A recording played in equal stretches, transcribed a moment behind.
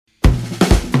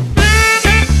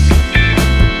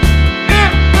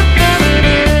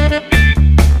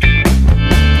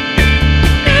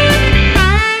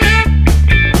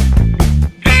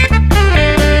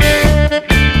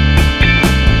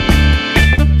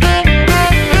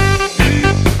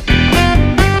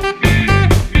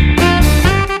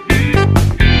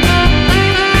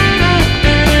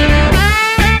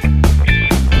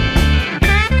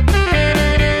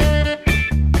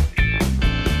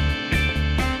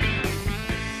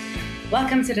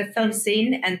Welcome to the film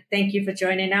scene, and thank you for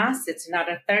joining us. It's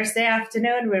another Thursday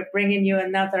afternoon. We're bringing you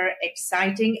another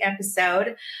exciting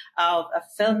episode of a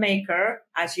filmmaker.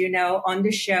 As you know, on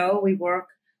the show, we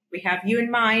have you in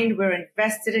mind. We're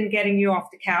invested in getting you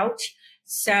off the couch.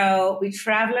 So we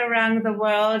travel around the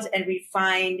world and we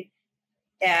find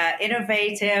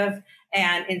innovative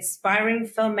and inspiring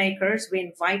filmmakers. We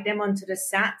invite them onto the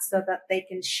set so that they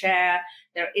can share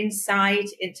their insight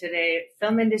into the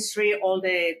film industry, all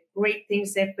the great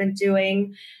things they've been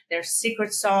doing, their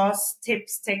secret sauce,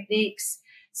 tips, techniques,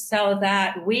 so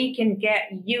that we can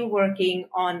get you working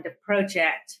on the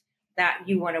project that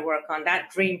you want to work on, that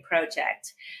dream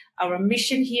project. Our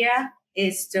mission here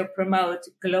is to promote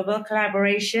global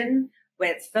collaboration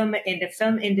with film in the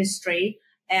film industry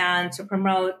and to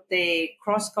promote the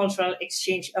cross-cultural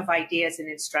exchange of ideas and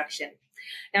instruction.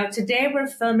 Now, today we're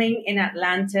filming in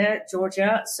Atlanta,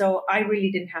 Georgia, so I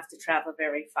really didn't have to travel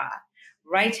very far.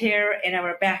 Right here in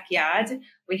our backyard,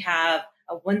 we have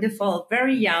a wonderful,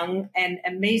 very young and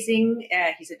amazing,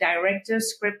 he's a director,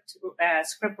 script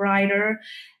writer,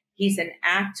 he's an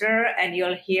actor, and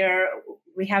you'll hear,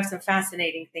 we have some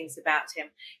fascinating things about him.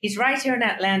 He's right here in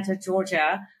Atlanta,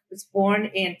 Georgia, was born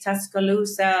in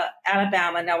Tuscaloosa,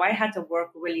 Alabama. Now, I had to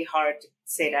work really hard to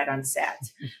say that on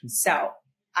set. So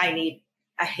I need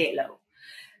a halo.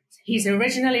 He's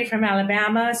originally from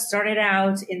Alabama, started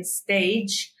out in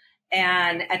stage,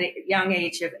 and at a young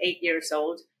age of 8 years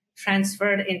old,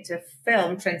 transitioned into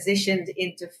film.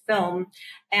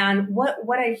 And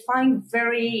what I find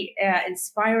very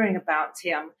inspiring about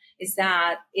him is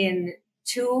that in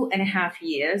 2.5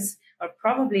 years, or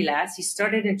probably less, he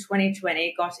started in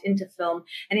 2020, got into film,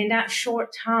 and in that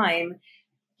short time,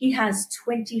 he has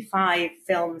 25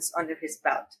 films under his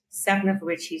belt, 7 of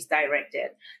which he's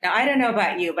directed. Now, I don't know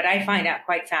about you, but I find that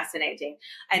quite fascinating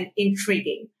and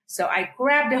intriguing. So I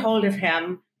grabbed a hold of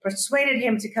him, persuaded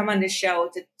him to come on the show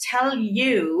to tell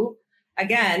you,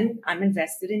 again, I'm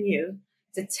invested in you,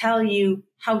 to tell you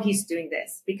how he's doing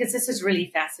this, because this is really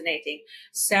fascinating.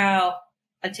 So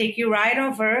I'll take you right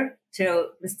over to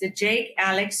Mr. Jake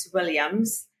Alex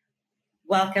Williams.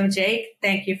 Welcome, Jake.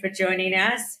 Thank you for joining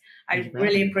us. I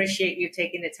really appreciate you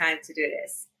taking the time to do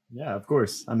this. Yeah, of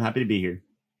course. I'm happy to be here.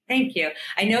 Thank you.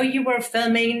 I know you were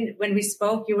filming when we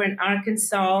spoke. You were in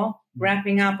Arkansas,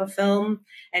 wrapping up a film,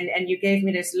 and you gave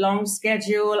me this long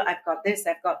schedule. I've got this,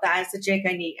 I've got that. I said, Jake,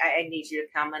 I need you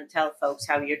to come and tell folks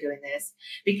how you're doing this,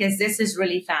 because this is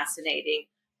really fascinating.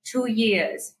 2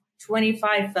 years,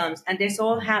 25 films, and this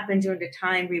all happened during the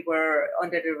time we were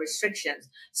under the restrictions.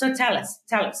 So tell us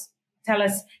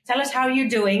how you're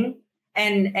doing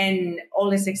and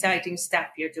all this exciting stuff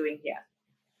you're doing here.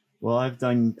 Well, I've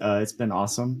done, it's been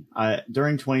awesome.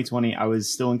 During 2020, I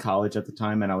was still in college at the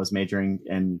time, and I was majoring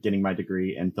and getting my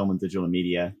degree in film and digital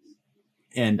media.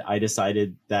 And I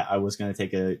decided that I was going to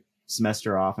take a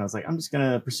semester off, and I was like, I'm just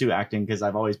going to pursue acting because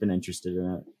I've always been interested in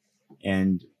it.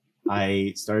 And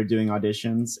I started doing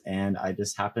auditions, and I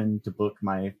just happened to book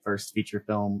my first feature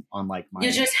film on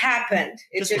You just happened.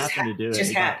 It just happened to do it.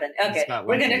 Just happened. Okay,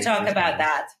 we're going to talk about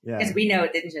that because we know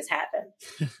it didn't just happen.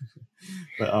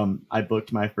 But I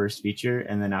booked my first feature,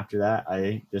 and then after that,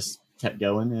 I just kept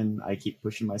going, and I keep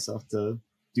pushing myself to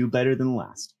do better than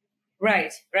last.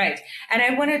 Right. And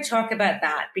I want to talk about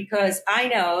that because I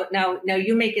know now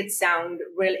you make it sound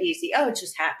real easy. Oh, it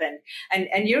just happened.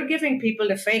 And you're giving people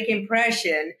the fake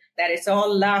impression that it's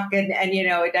all luck and you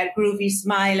know, that groovy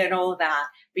smile and all that.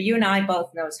 But you and I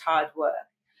both know it's hard work.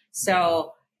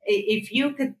 So if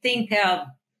you could think of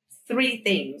 3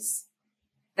 things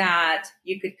that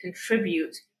you could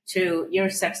contribute to your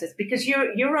success, because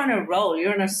you're on a roll,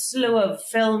 you're on a slew of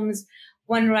films,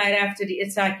 one right after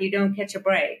it's like you don't catch a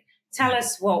break. Tell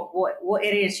us what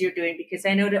it is you're doing, because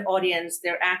I know the audience,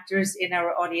 there are actors in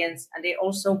our audience, and they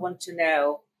also want to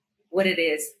know what it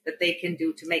is that they can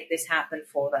do to make this happen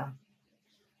for them.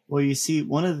 Well, you see,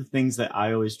 one of the things that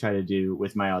I always try to do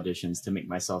with my auditions to make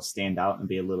myself stand out and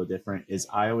be a little different is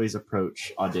I always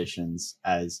approach auditions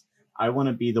as I want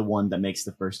to be the one that makes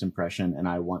the first impression, and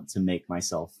I want to make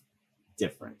myself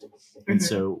different. Mm-hmm. And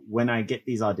so when I get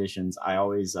these auditions, I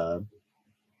always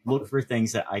look for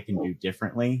things that I can do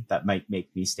differently that might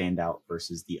make me stand out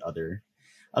versus the other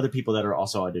people that are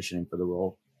also auditioning for the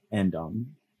role. And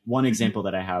one example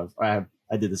that I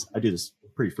do this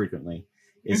pretty frequently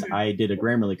is I did a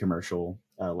Grammarly commercial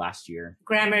last year.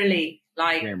 Grammarly,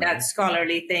 that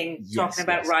scholarly thing talking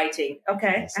about writing.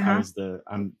 Okay. Yes,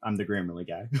 I'm the Grammarly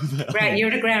guy. Right, you're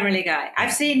the Grammarly guy.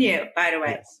 I've seen you, by the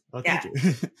way. Yes. Well, thank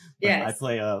you. Yes. I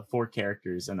play 4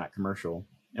 characters in that commercial.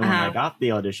 And when I got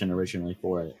the audition originally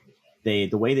for it,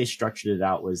 the way they structured it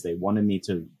out was they wanted me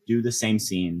to do the same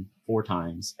scene 4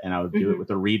 times, and I would do it with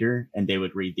a reader, and they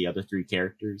would read the other 3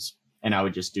 characters, and I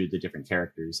would just do the different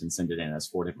characters and send it in as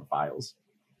 4 different files.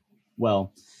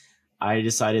 Well, I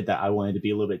decided that I wanted to be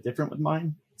a little bit different with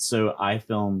mine. So I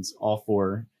filmed all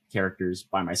 4 characters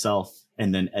by myself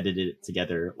and then edited it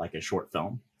together like a short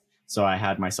film. So I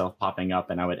had myself popping up,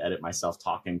 and I would edit myself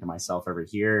talking to myself over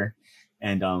here.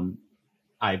 And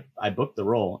I booked the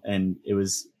role, and it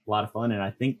was a lot of fun. And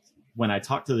I think when I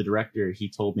talked to the director, he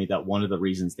told me that one of the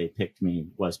reasons they picked me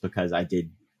was because I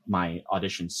did my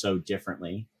audition so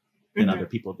differently than other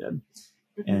people did.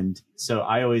 And so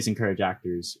I always encourage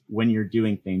actors, when you're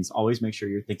doing things, always make sure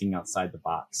you're thinking outside the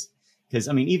box. Because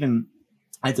I mean, even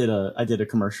I did a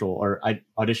commercial, or I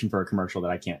auditioned for a commercial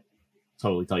that I can't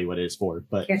totally tell you what it is for,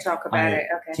 but can't talk about it.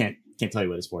 Okay. Can't tell you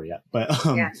what it's for yet, but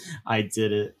I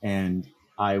did it, and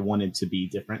I wanted to be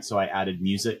different. So I added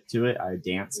music to it. I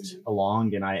danced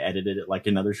along, and I edited it like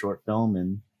another short film,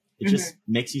 and it just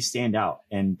makes you stand out.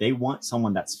 And they want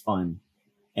someone that's fun.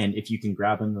 And if you can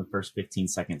grab them in the first 15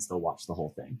 seconds, they'll watch the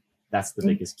whole thing. That's the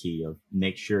biggest key, of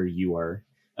make sure you are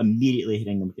immediately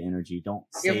hitting them with the energy.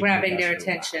 You're grabbing their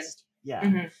attention.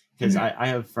 Yeah. Because I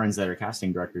have friends that are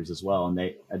casting directors as well.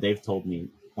 And they've told me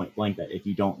point blank that if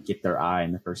you don't get their eye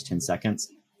in the first 10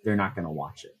 seconds, they're not going to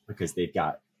watch it, because they've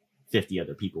got 50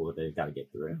 other people that they've got to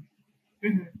get through.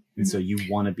 And so you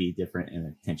want to be different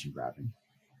and attention grabbing.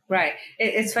 Right.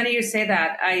 It's funny you say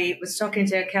that. I was talking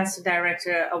to a casting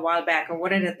director a while back, and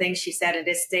one of the things she said, and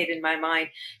this stayed in my mind,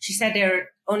 she said there are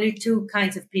only 2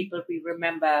 kinds of people we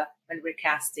remember when we're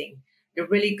casting: the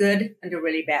really good and the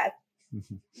really bad.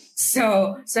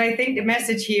 So I think the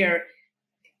message here,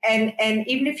 and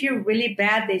even if you're really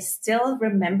bad, they still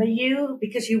remember you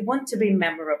because you want to be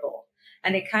memorable,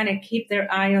 and they kind of keep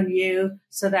their eye on you,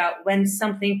 so that when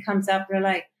something comes up, they're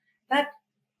like, that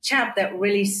chap that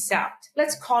really sucked,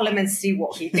 let's call him and see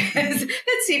what he does.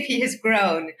 Let's see if he has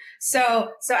grown. So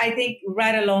I think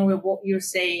right along with what you're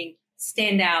saying,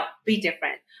 stand out, be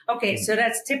different. Okay, so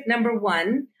that's tip number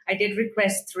 1. I did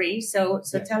request 3, so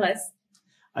tell us.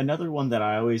 Another one that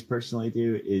I always personally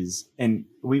do is, and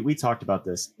we talked about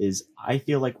this, is I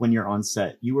feel like when you're on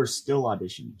set, you are still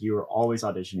auditioning. You are always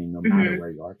auditioning no matter where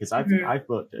you are. Because I've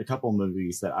booked a couple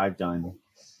movies that I've done.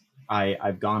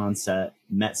 I've gone on set,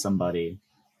 met somebody,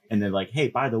 and they're like, hey,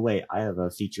 by the way, I have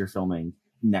a feature filming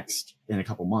next in a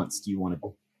couple months. Do you want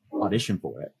to audition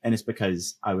for it? And it's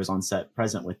because I was on set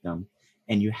present with them.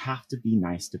 And you have to be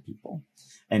nice to people.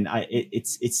 And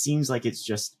it seems like it's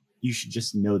just, you should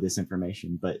just know this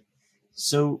information. But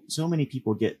so many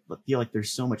people feel like they're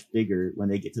so much bigger when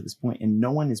they get to this point, and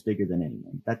no one is bigger than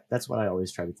anyone. That's what I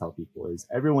always try to tell people, is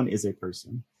everyone is a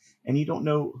person, and you don't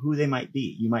know who they might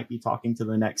be. You might be talking to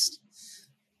the next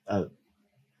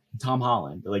Tom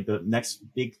Holland, like the next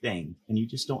big thing, and you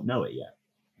just don't know it yet.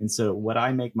 And so what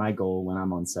I make my goal when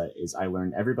I'm on set is I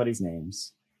learn everybody's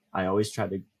names. I always try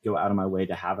to go out of my way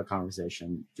to have a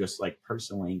conversation, just like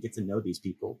personally, and get to know these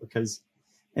people, because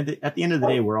at the end of the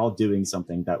day, we're all doing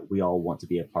something that we all want to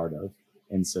be a part of.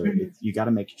 And so you got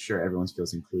to make sure everyone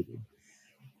feels included.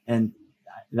 And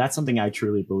that's something I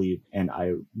truly believe. And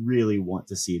I really want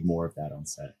to see more of that on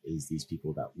set, is these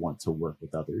people that want to work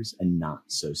with others and not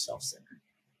so self-centered.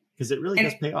 Because it really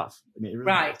does pay off. I mean, it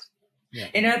really does. Yeah.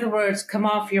 In other words, come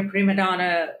off your prima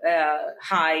donna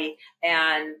high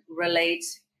and relate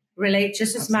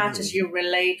just as much as you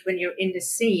relate when you're in the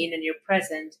scene and you're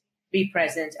present. Be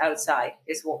present outside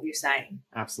is what you're saying.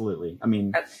 Absolutely. I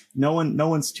mean, no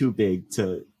one's too big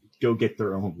to go get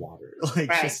their own water. Like,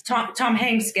 right. Just, Tom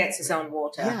Hanks gets his own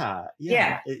water.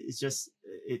 Yeah. It's just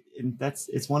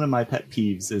it's one of my pet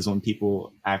peeves, is when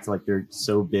people act like they're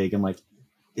so big. I'm like,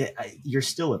 you're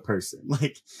still a person.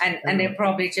 Like, and they've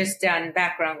probably just done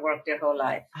background work their whole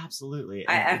life. Absolutely.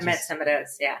 I've met some of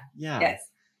those. Yeah. Yes.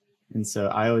 And so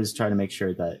I always try to make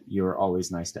sure that you're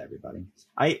always nice to everybody.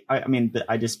 I mean,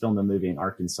 I just filmed a movie in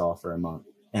Arkansas for a month,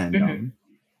 and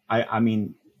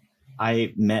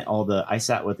I met I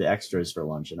sat with the extras for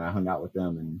lunch, and I hung out with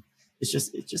them, and it's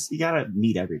just you gotta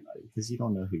meet everybody, because you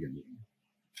don't know who you're meeting.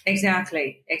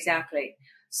 Exactly.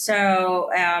 So,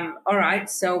 all right.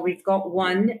 So we've got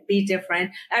 1, be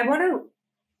different. I want to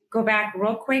go back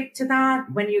real quick to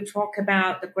that. When you talk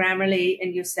about the Grammarly,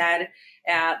 and you said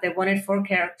they wanted 4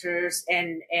 characters,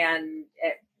 and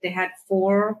they had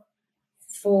four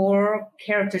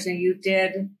characters, and you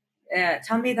did.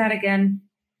 Tell me that again.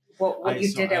 What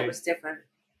you did that was different.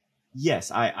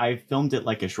 Yes, I filmed it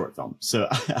like a short film. So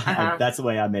that's the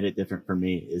way I made it different for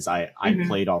me, is I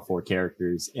played all 4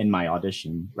 characters in my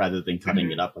audition rather than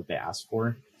cutting it up like they asked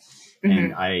for.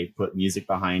 And I put music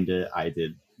behind it. I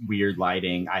did weird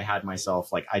lighting. I had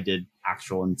myself, like, I did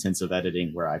actual intensive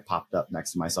editing where I popped up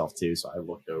next to myself too. So I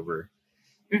looked over.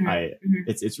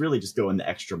 It's really just going the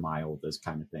extra mile with those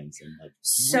kind of things. And like,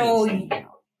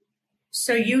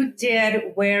 so you did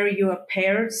where you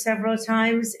appeared several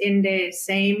times in the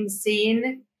same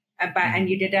scene, and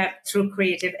you did that through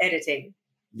creative editing.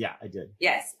 Yeah, I did.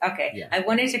 Yes. Okay. Yeah. I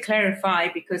wanted to clarify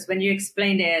because when you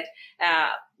explained it,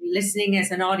 listening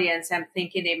as an audience, I'm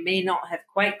thinking they may not have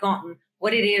quite gotten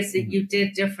what it is that you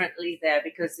did differently there,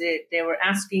 because they were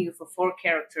asking you for 4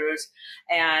 characters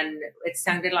and it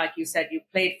sounded like you said you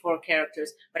played 4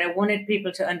 characters, but I wanted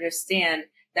people to understand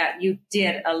that you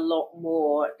did a lot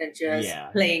more than just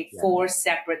playing 4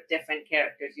 separate different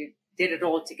characters. You did it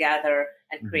all together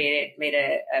and made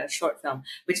a short film,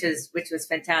 which was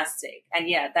fantastic. And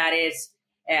yeah, that is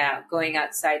going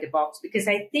outside the box, because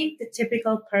I think the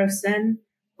typical person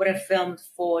would have filmed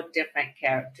 4 different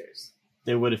characters.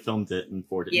 They would have filmed it in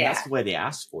 4 different. Yeah. That's the way they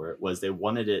asked for it. Was they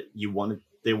wanted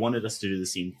us to do the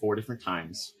scene 4 different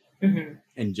times,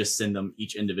 and just send them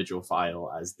each individual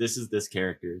file as this is this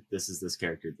character, this is this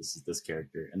character, this is this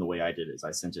character. And the way I did it is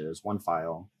I sent it as one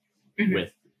file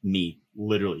with me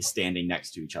literally standing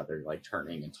next to each other, like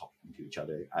turning and talking to each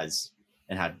other,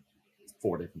 and had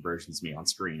 4 different versions of me on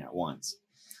screen at once.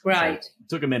 Right. So it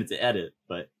took a minute to edit,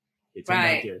 but it turned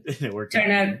out good. It worked out.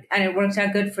 And it worked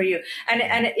out good for you.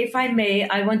 And if I may,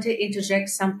 I want to interject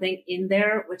something in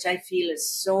there, which I feel is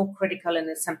so critical, and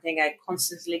it's something I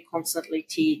constantly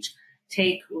teach.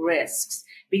 Take risks.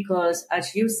 Because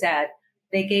as you said,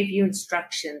 they gave you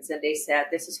instructions and they said,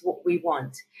 this is what we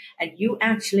want. And you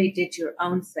actually did your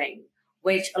own thing,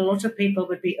 which a lot of people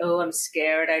would be, oh, I'm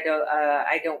scared. I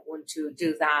don't want to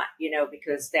do that,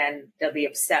 because then they'll be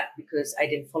upset because I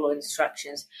didn't follow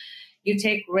instructions. You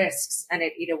take risks and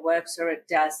it either works or it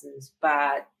doesn't,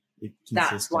 but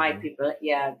that's why people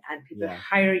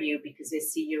hire you, because they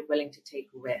see you're willing to take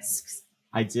risks.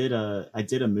 I did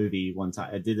a movie one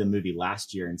time. I did a movie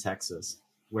last year in Texas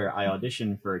where I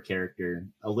auditioned for a character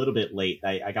a little bit late.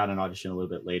 I got an audition a little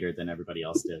bit later than everybody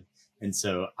else did. And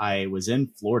so I was in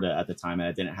Florida at the time and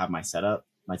I didn't have my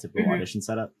typical audition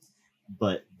setup,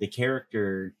 but the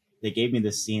character, they gave me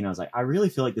this scene. I was like, I really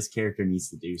feel like this character needs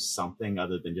to do something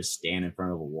other than just stand in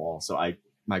front of a wall. So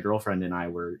my girlfriend and I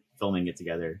were filming it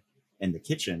together in the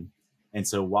kitchen. And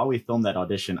so while we filmed that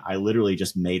audition, I literally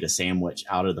just made a sandwich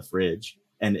out of the fridge.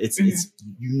 And it's you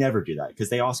never do that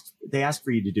because they ask for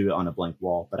you to do it on a blank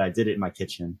wall. But I did it in my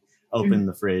kitchen, opened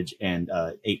the fridge and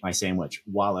ate my sandwich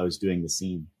while I was doing the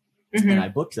scene. And I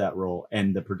booked that role.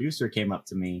 And the producer came up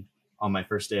to me on my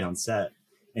first day on set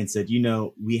and said,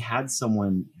 we had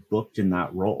someone booked in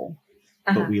that role,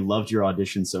 but we loved your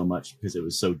audition so much because it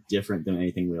was so different than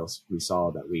anything we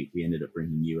saw that we ended up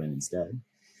bringing you in instead.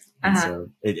 And so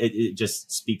it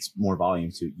just speaks more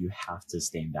volumes to you have to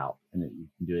stand out and that you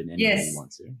can do it in any way you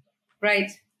want to. Right.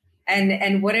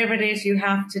 And whatever it is you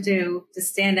have to do to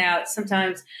stand out.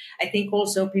 Sometimes I think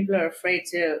also people are afraid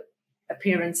to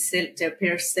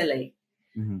appear silly.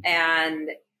 And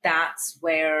that's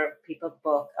where people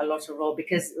book a lot of role,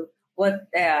 because what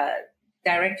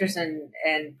directors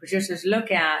and producers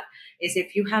look at is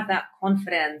if you have that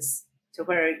confidence to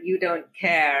where you don't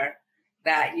care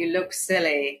that you look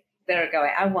silly, they're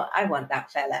going, I want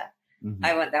that fella.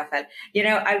 I want that fella.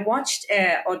 I watched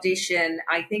an audition,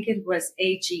 I think it was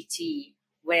AGT,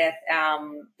 with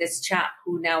this chap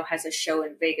who now has a show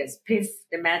in Vegas, Piff,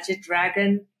 the Magic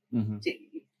Dragon.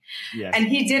 Yes. And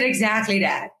he did exactly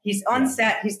that. He's on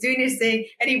set, he's doing his thing,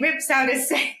 and he whips out a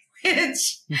sandwich and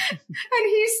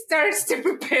he starts to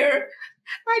prepare.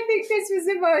 I think this was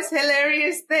the most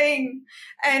hilarious thing.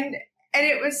 And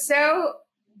it was so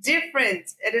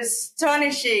different and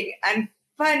astonishing and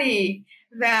funny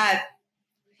that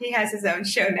he has his own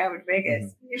show now in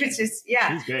Vegas. It was just,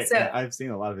 he's great. So, I've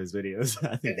seen a lot of his videos.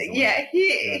 I think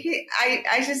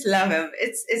I just love him.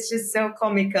 It's just so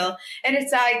comical. And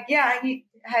it's like, he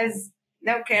has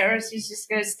no cares. He's just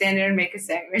going to stand there and make a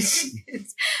sandwich.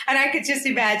 And I could just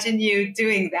imagine you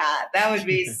doing that. That would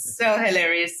be so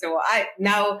hilarious. So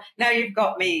now you've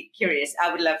got me curious.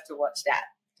 I would love to watch that.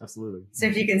 Absolutely. So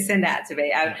if you can send that to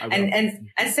me,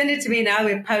 and send it to me, and I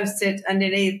will post it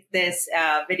underneath this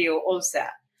video also.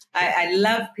 I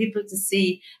love people to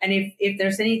see, and if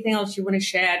there's anything else you want to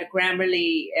share, the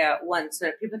Grammarly one, so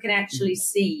that people can actually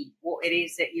see what it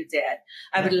is that you did,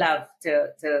 I would love to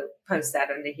post that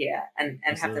under here and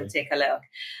have them take a look.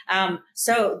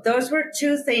 So those were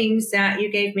 2 things that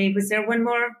you gave me. Was there one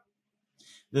more?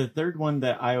 The third one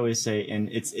that I always say, and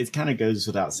it kind of goes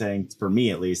without saying, for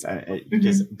me at least,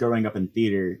 because growing up in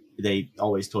theater, they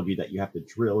always told you that you have to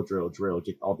drill,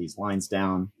 get all these lines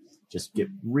down, just get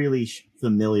really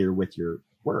familiar with your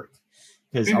work.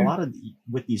 Because a lot of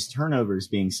with these turnovers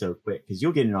being so quick, because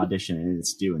you'll get an audition and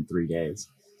it's due in 3 days,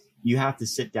 you have to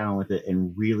sit down with it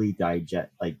and really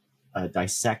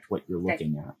dissect what you're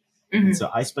looking at. And so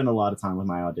I spend a lot of time with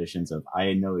my auditions of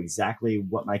I know exactly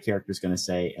what my character is going to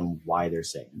say and why they're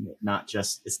saying it.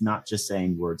 It's not just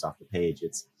saying words off the page.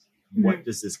 It's what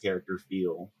does this character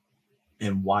feel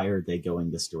and why are they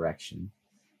going this direction?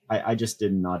 I just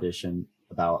did an audition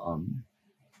about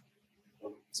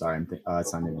sorry,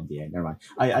 it's not an NDA. Never mind.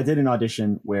 I did an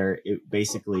audition where it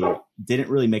basically didn't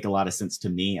really make a lot of sense to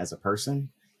me as a person,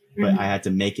 but I had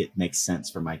to make it make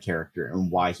sense for my character and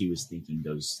why he was thinking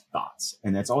those thoughts.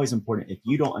 And that's always important. If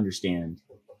you don't understand,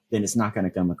 then it's not going to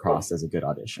come across as a good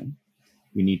audition.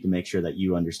 You need to make sure that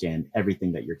you understand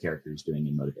everything that your character is doing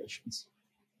in motivations.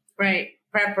 Right.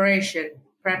 Preparation.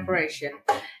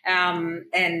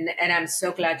 And I'm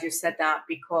so glad you said that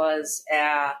because,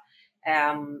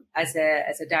 as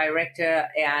a director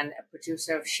and a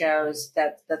producer of shows,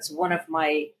 that's one of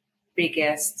my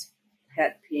biggest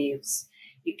pet peeves.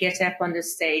 You get up on the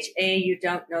stage, A, you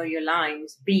don't know your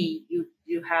lines, B,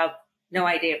 you have no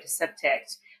idea of the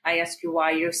subtext. I ask you why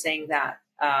you're saying that.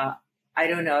 I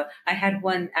don't know. I had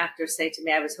one actor say to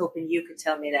me, I was hoping you could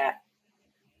tell me that.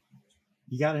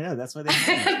 You got to know. That's why they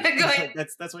hired you.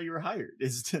 That's why you were hired,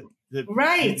 is to give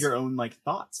your own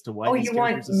thoughts to why. Oh, you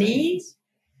want me?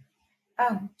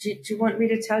 Oh, do you want me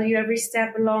to tell you every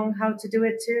step along how to do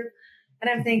it too? And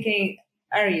I'm thinking,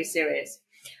 are you serious?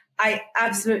 I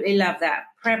absolutely love that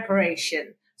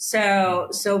preparation. So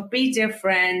be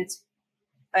different.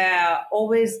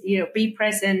 Always, be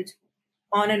present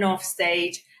on and off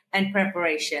stage, and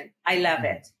preparation. I love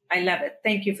it.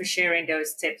 Thank you for sharing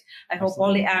those tips. I hope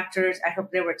all the actors, I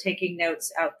hope they were taking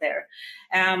notes out there.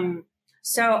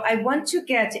 So I want to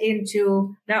get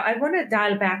into, now I want to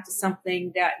dial back to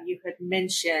something that you had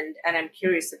mentioned, and I'm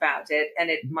curious about it,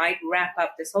 and it might wrap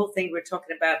up this whole thing we're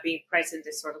talking about, being present,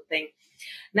 this sort of thing.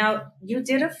 Now, you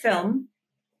did a film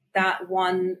that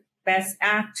won Best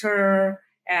Actor,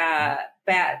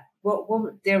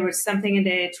 there was something in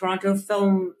the Toronto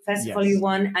Film Festival you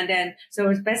won, and then, so it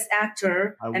was Best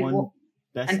Actor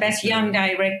and Best Young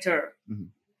Director.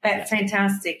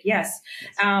 Fantastic, yes.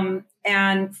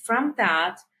 And from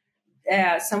that,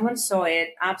 someone saw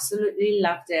it, absolutely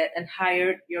loved it, and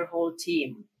hired your whole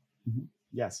team.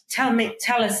 Yes. Tell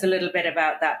us a little bit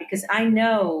about that, because I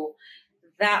know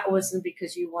that wasn't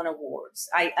because you won awards.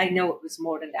 I know it was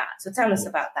more than that. So tell us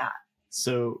about that.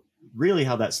 So really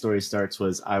how that story starts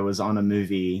was I was on a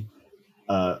movie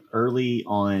early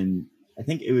on, I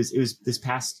think it was this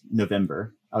past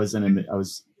November. I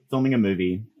was filming a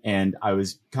movie and I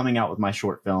was coming out with my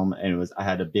short film, and I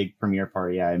had a big premiere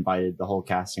party. I invited the whole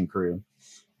cast and crew.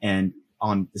 And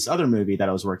on this other movie that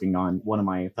I was working on, one of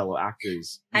my fellow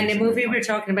actors. And the movie we're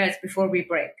talking about is Before We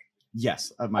Break.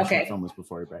 Yes, my short film was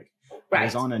Before We Break. Right. I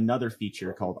was on another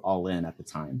feature called All In at the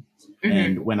time.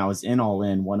 And when I was in All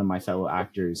In, one of my fellow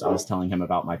actors, I was telling him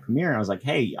about my premiere. I was like,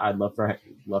 hey, I'd love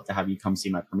to have you come see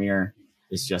my premiere.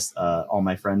 It's just all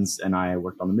my friends and I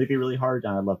worked on the movie really hard,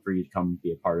 and I'd love for you to come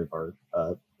be a part of our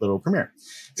little premiere.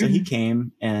 So he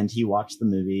came and he watched the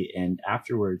movie, and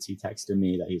afterwards he texted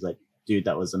me that he's like, dude,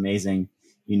 that was amazing.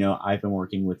 I've been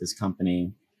working with this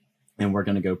company and we're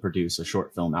going to go produce a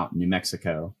short film out in New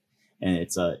Mexico. And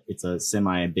it's a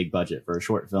semi big budget for a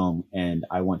short film, and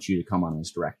I want you to come on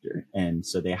as director. And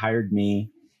so they hired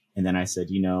me. And then I said,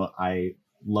 I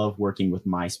love working with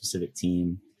my specific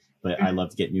team, but I love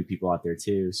to get new people out there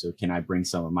too. So can I bring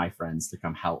some of my friends to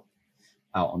come help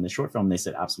out on the short film? They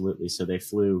said, absolutely. So they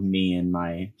flew me and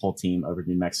my whole team over to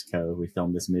New Mexico. We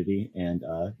filmed this movie, and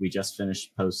we just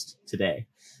finished post today.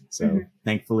 So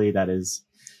thankfully that is,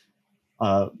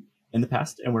 in the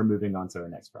past, and we're moving on to our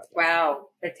next project. Wow,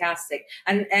 fantastic!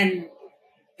 And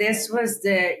this was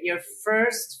your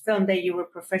first film that you were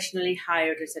professionally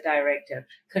hired as a director.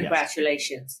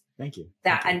 Congratulations! Yes. Thank you.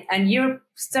 And you're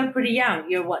still pretty young.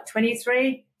 You're what,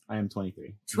 23? I am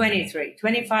 23. 23.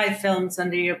 25 films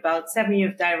under your belt. 7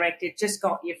 you've directed. Just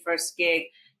got your first gig.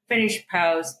 Finished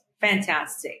post.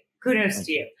 Fantastic. Kudos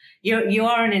to you. You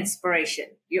are an inspiration.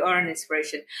 You are an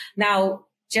inspiration. Now,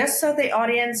 just so the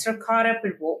audience are caught up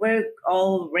with what we're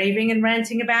all raving and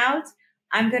ranting about,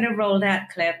 I'm going to roll that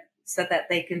clip so that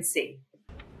they can see.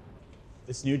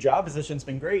 This new job position's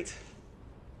been great.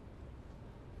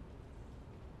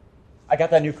 I got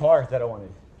that new car that I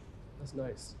wanted. That's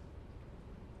nice.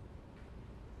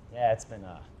 Yeah, it's been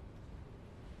a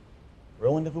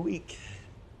whirlwind of a week.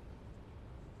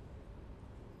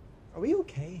 Are we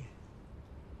okay?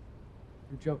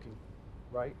 You're joking,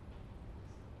 right?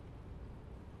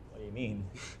 What do you mean?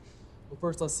 Well,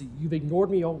 first, let's see. You've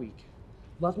ignored me all week.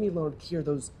 Left me alone to care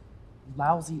those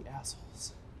lousy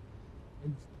assholes.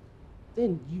 And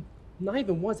then you, not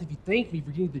even once have you thanked me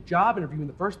for getting the job interview in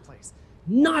the first place.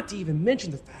 Not to even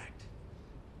mention the fact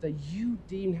that you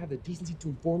didn't even have the decency to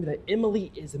inform me that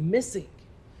Emily is missing.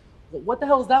 Well, what the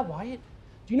hell is that, Wyatt?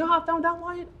 Do you know how I found out,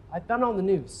 Wyatt? I found it on the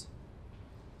news.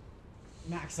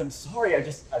 Max, I'm sorry.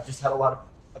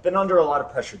 I've been under a lot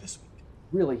of pressure this week.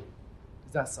 Really?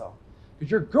 Is that so? Because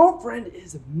your girlfriend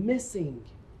is missing.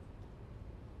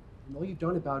 And all you've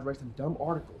done about it is write some dumb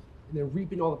article and then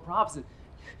reaping all the props. And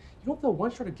you don't feel one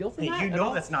shred of guilt for that? You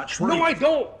know that's not true. No, I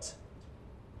don't!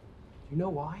 You know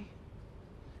why?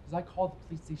 Because I called the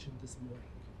police station this morning,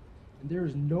 and there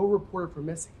is no reporter for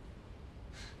missing.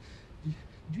 Did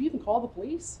you even call the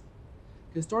police?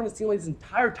 Because it's starting to seem like this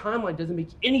entire timeline doesn't make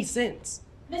any sense.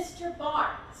 Mr.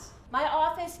 Barnes, my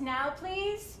office now,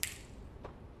 please.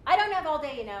 I don't have all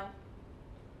day, you know.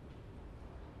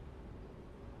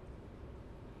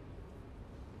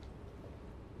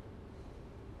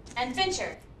 And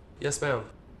Fincher. Yes, ma'am.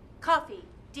 Coffee,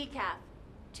 decaf,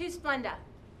 2 Splenda.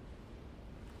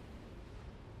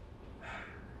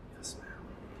 Yes, ma'am.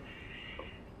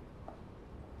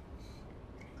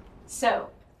 So,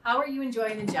 how are you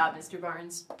enjoying the job, Mr.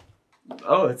 Barnes?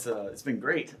 Oh, it's been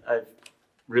great. I've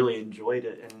really enjoyed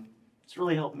it, and it's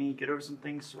really helped me get over some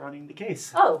things surrounding the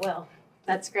case. Oh, well,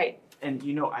 that's great. And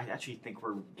I actually think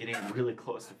we're getting really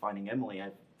close to finding Emily.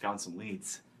 I've found some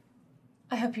leads.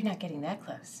 I hope you're not getting that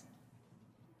close.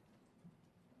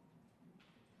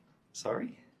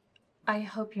 Sorry? I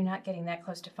hope you're not getting that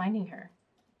close to finding her.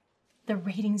 The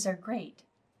ratings are great.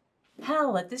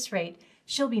 Hell, at this rate,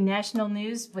 she'll be national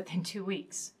news within 2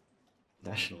 weeks.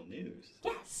 National news?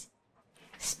 Yes.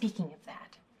 Speaking of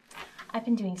that, I've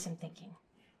been doing some thinking.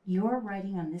 Your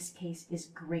writing on this case is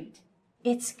great.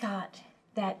 It's got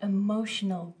that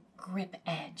emotional grip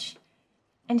edge,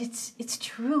 and it's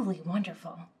truly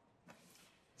wonderful.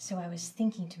 So I was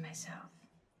thinking to myself,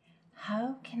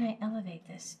 how can I elevate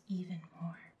this even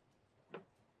more?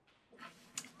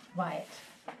 Wyatt,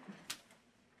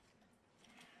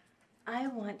 I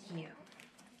want you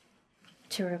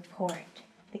to report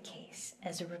the case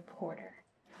as a reporter,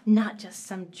 not just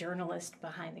some journalist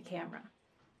behind the camera.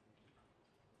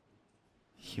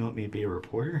 You want me to be a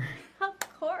reporter? Of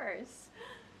course.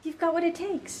 You've got what it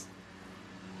takes.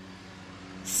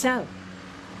 So,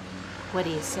 what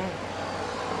do you say?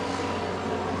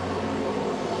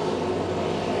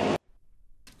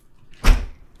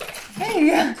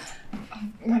 Hey!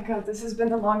 Oh my god, this has been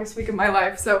the longest week of my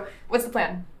life. So, what's the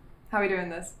plan? How are we doing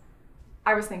this?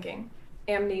 I was thinking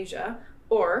amnesia,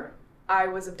 or I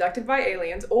was abducted by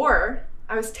aliens, or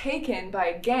I was taken by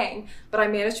a gang, but I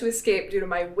managed to escape due to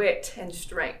my wit and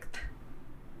strength.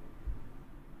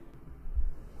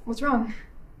 What's wrong?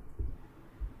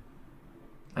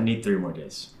 I need 3 more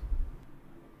days.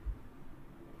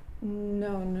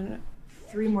 No.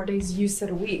 3 more days, you said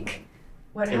a week.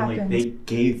 What Emily, happened? they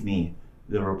gave me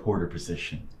the reporter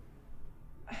position.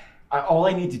 All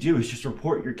I need to do is just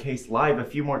report your case live a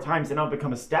few more times and I'll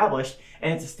become established,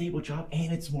 and it's a stable job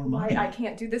and it's more money. I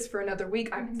can't do this for another week.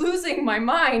 I'm losing my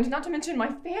mind. Not to mention my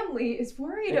family is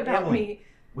worried about Emily, me.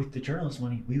 With the journalist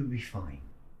money, we would be fine.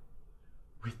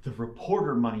 With the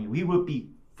reporter money, we would be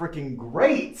freaking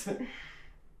great.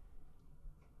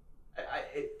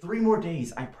 3 more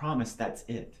days, I promise that's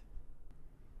it.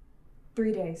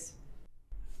 3 days.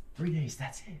 3 days,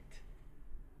 that's it.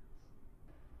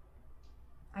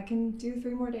 I can do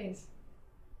 3 more days.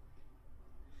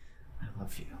 I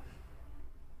love you.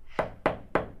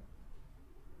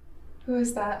 Who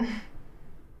is that?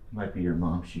 Might be your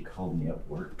mom. She called me at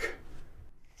work.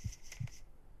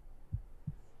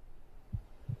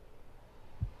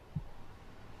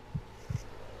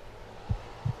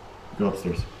 Go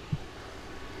upstairs.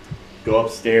 Go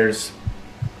upstairs.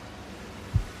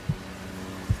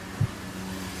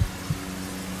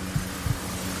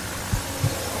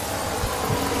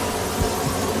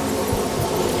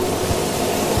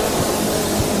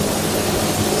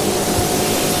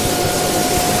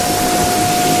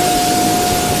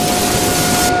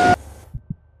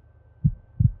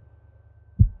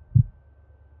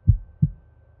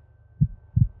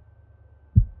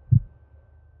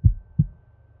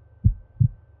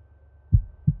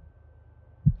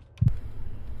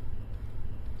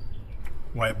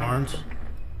 Wyatt Barnes?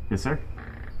 Yes, sir?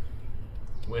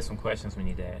 We have some questions we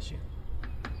need to ask you.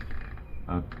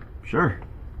 Sure.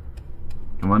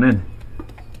 Come on in.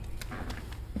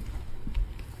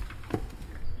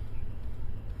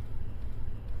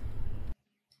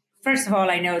 First of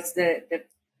all, I know it's the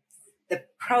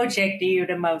project you're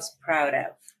the most proud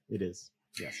of. It is.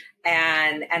 Yes.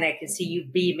 And I can see you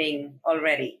beaming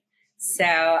already. So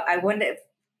I want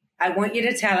you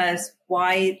to tell us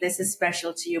why this is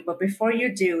special to you. But before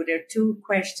you do, there are two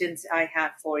questions I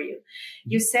have for you.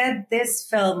 You said this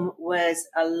film was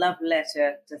a love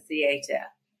letter to theater.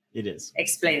 It is.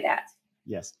 Explain that.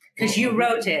 Yes. Because you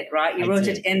wrote it, right? You wrote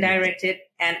it and directed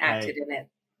and acted in it.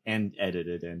 And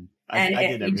edited in.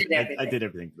 I did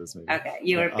everything for this movie. Okay.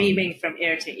 You were beaming from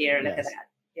ear to ear. Look at that.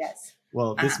 Yes.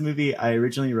 Well, this movie, I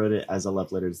originally wrote it as a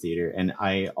love letter to theater, and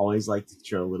I always like to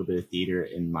show a little bit of theater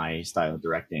in my style of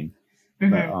directing.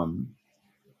 But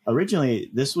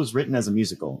originally, this was written as a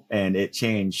musical, and it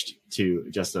changed to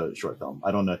just a short film.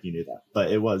 I don't know if you knew that,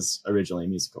 but it was originally a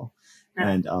musical.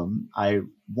 And I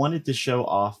wanted to show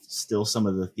off still some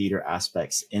of the theater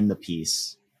aspects in the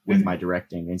piece with my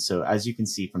directing. And so, as you can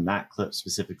see from that clip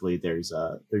specifically, there's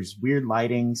weird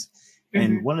lightings.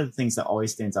 And one of the things that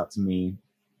always stands out to me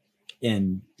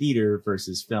in theater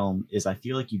versus film is I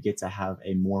feel like you get to have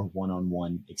a more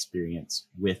one-on-one experience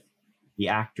with the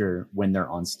actor when they're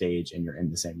on stage and you're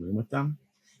in the same room with them.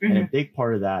 And a big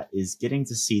part of that is getting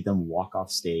to see them walk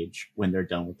off stage when they're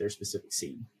done with their specific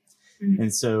scene.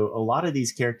 And so a lot of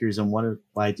these characters, and what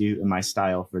I do in my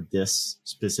style for this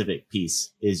specific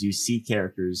piece is you see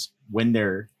characters when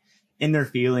they're in their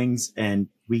feelings, and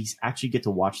we actually get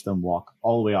to watch them walk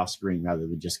all the way off screen rather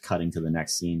than just cutting to the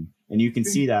next scene. And you can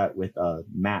see that with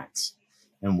Max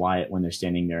and Wyatt when they're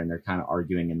standing there and they're kind of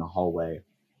arguing in the hallway.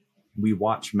 We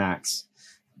watch Max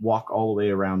walk all the way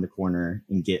around the corner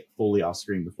and get fully off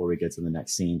screen before we get to the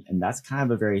next scene. And that's kind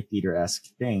of a very theater-esque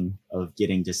thing of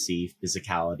getting to see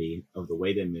physicality of the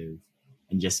way they move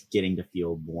and just getting to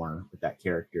feel more with that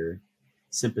character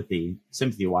sympathy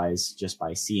wise, just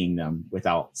by seeing them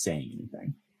without saying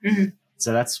anything.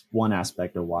 So that's one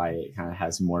aspect of why it kind of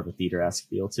has more of a theater-esque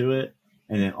feel to it.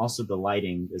 And then also the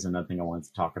lighting is another thing I wanted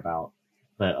to talk about.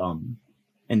 But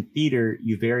in theater,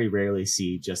 you very rarely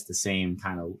see just the same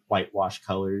kind of whitewash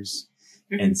colors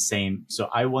and same. So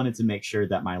I wanted to make sure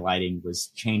that my lighting was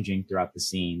changing throughout the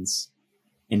scenes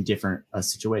in different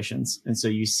situations. And so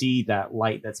you see that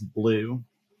light that's blue,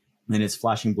 and it's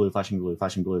flashing blue, flashing blue,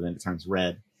 flashing blue, then it turns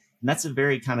red. And that's a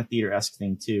very kind of theater-esque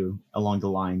thing too, along the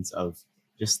lines of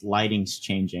just lighting's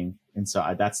changing. And so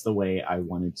that's the way I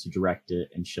wanted to direct it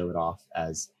and show it off,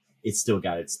 as it's still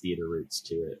got its theater roots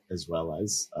to it as well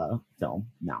as film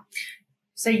now.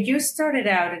 So you started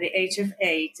out at the age of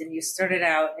 8 and you started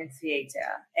out in theater.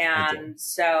 And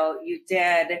so you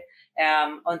did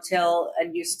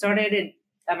you started in,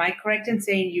 am I correct in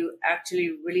saying you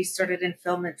actually really started in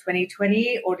film in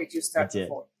 2020, or did you start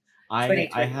before?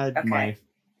 I had my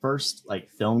first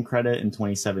film credit in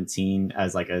 2017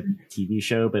 as a TV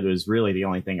show, but it was really the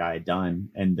only thing I had done.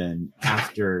 And then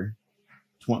after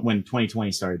when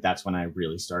 2020 started, that's when I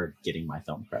really started getting my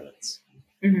film credits.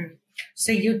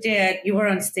 So you were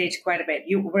on stage quite a bit.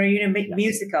 Were you in a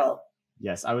musical?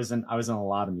 Yes, I was in a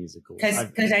lot of musicals.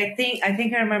 Because I think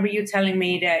I remember you telling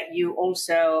me that you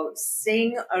also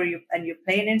sing, and you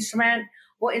play an instrument.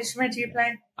 What instrument do you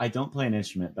play? I don't play an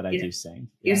instrument, but I do sing.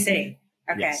 You sing.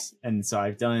 Okay. Yes. And so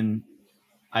I've done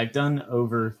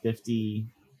over 50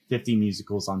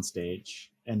 musicals on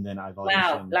stage, and then I've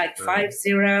auditioned. Wow,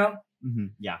 50.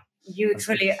 Yeah. You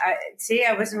truly,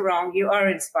 I wasn't wrong. You are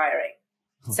inspiring.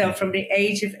 So from the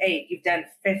age of 8, you've done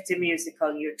 50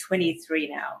 musicals. You're 23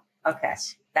 now. Okay.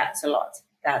 That's a lot.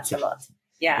 That's a lot.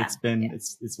 Yeah.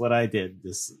 It's what I did.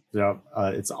 It's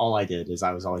all I did is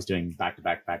I was always doing back to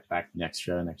back, next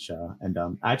show.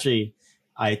 And actually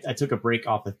I took a break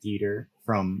off of theater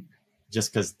from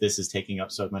just because this is taking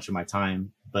up so much of my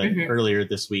time. But earlier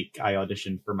this week, I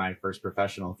auditioned for my first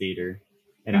professional theater,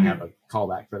 and I have a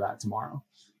callback for that tomorrow.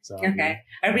 So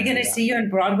are we going to see you on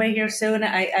Broadway here soon?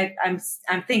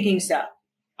 I'm thinking so.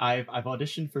 I've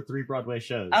auditioned for 3 Broadway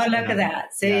shows. Oh, look at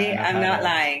that! See, I'm not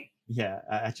lying. Yeah,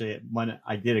 actually, when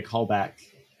I did a callback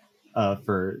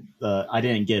I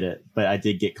didn't get it, but I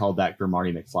did get called back for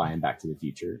Marty McFly and Back to the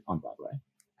Future on Broadway.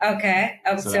 Okay.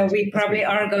 So we probably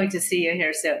are going to see you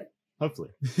here soon. Hopefully.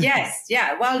 Yes.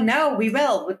 Yeah. Well, no, we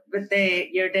will with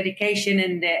your dedication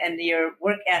and your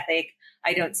work ethic.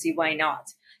 I don't see why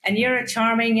not. And you're a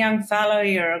charming young fellow.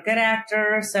 You're a good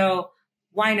actor. So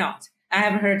why not? I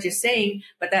haven't heard you sing,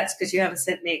 but that's because you haven't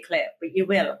sent me a clip, but you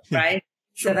will, right?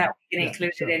 Sure. So that we can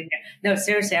include it in here. No,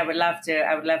 seriously, I would love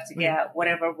to get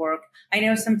whatever work. I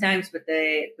know sometimes with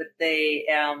the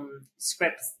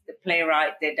scripts, the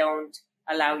playwright, they don't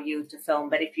allow you to film,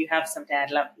 but if you have something,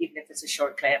 I'd love, even if it's a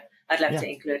short clip, I'd love to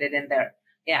include it in there.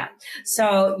 Yeah.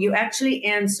 So you actually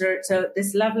answered, so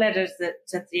this love letters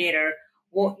to theater,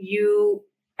 what you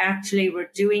actually were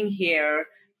doing here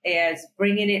is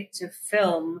bringing it to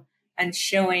film and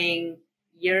showing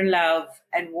your love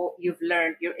and what you've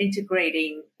learned. You're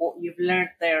integrating what you've learned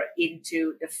there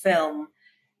into the film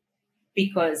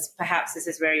because perhaps this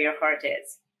is where your heart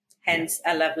is. Hence,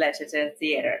 a love letter to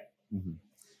theater. Mm-hmm.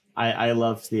 I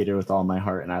love theater with all my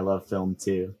heart, and I love film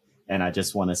too. And I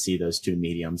just want to see those two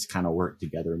mediums kind of work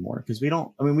together more because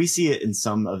we see it in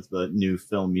some of the new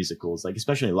film musicals, like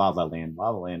especially La La Land. La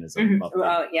La Land is a love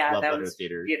letter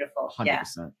theater, beautiful.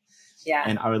 100%. Yeah.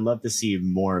 And I would love to see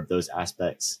more of those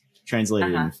aspects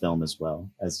translated in film as well,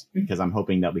 because I'm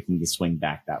hoping that we can swing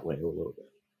back that way a little bit.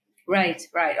 Right.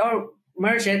 Or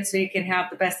merge it so you can have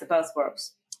the best of both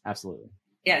worlds. Absolutely.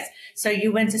 Yes. So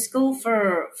you went to school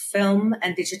for film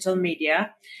and digital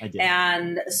media. I did.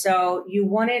 And so you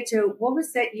wanted to, what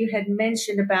was that you had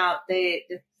mentioned about the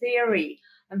theory?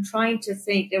 I'm trying to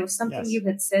think. There was something you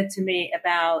had said to me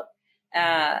about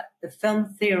the film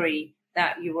theory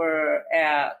that you were,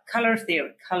 color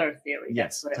theory.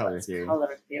 Yes, color theory.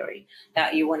 Color theory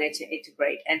that you wanted to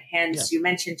integrate. And hence you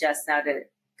mentioned just now the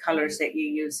colors that you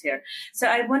use here. So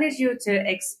I wanted you to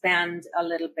expand a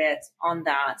little bit on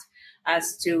that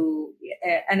as to,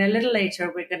 and a little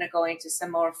later, we're going to go into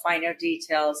some more finer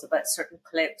details about certain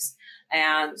clips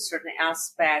and certain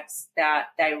aspects that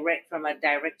direct from a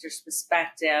director's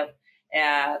perspective,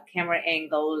 camera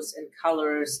angles and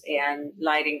colors and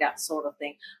lighting, that sort of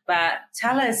thing. But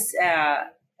tell us,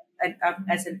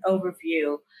 as an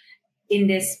overview, in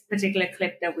this particular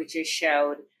clip that we just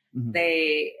showed,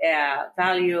 the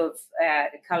value of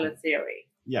the color theory.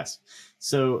 Yes.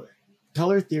 So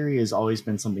color theory has always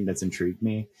been something that's intrigued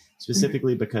me,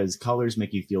 specifically because colors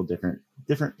make you feel different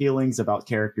feelings about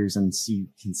characters, and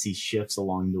can see shifts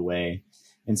along the way.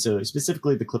 And so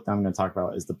specifically the clip that I'm going to talk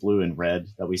about is the blue and red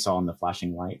that we saw in the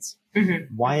flashing lights.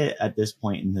 Wyatt at this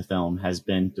point in the film has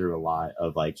been through a lot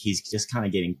of, like, he's just kind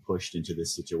of getting pushed into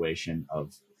this situation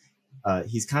of,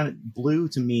 he's kind of, blue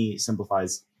to me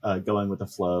simplifies going with the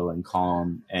flow and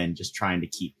calm and just trying to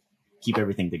keep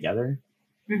everything together.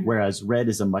 Whereas red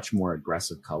is a much more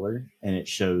aggressive color and it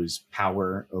shows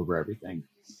power over everything.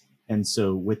 And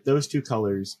so with those two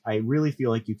colors, I really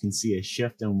feel like you can see a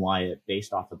shift in Wyatt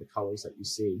based off of the colors that you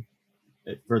see.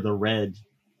 For the red,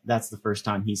 that's the first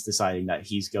time he's deciding that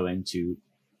he's going to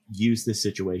use this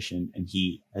situation, and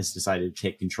he has decided to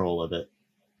take control of it,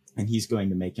 and he's going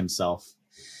to make himself.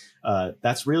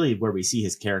 That's really where we see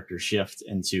his character shift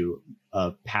into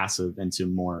a passive, into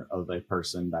more of a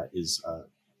person that is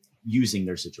using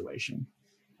their situation.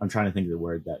 I'm trying to think of the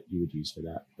word that you would use for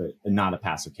that, but not a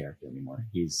passive character anymore.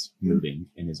 He's moving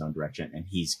in his own direction, and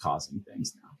he's causing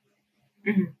things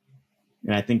now.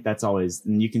 And I think that's always,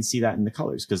 and you can see that in the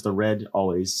colors, because the red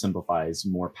always simplifies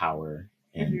more power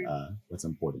and what's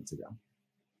important to them.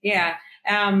 Yeah.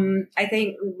 I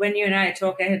think when you and I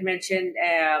talked, I had mentioned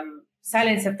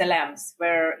Silence of the Lambs,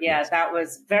 where, that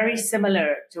was very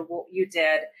similar to what you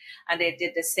did. And they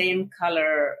did the same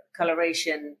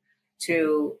coloration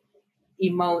to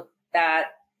emote that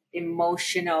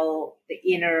emotional, the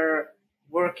inner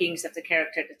workings of the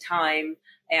character at the time,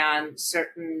 and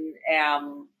certain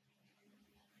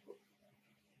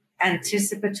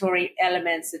anticipatory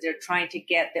elements that they're trying to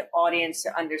get the audience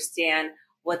to understand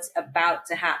what's about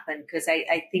to happen. Because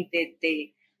I think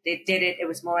they did it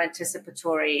was more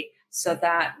anticipatory, so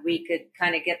that we could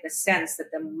kind of get the sense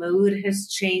that the mood has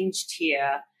changed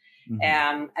here.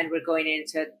 And we're going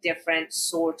into a different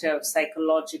sort of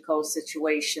psychological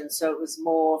situation. So it was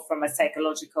more from a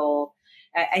psychological,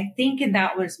 I think in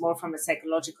that was more from a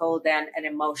psychological than an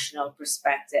emotional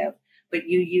perspective. But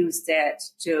you used it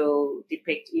to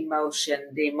depict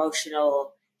emotion, the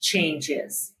emotional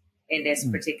changes in this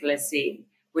particular scene,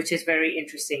 which is very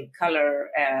interesting.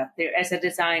 Color, as a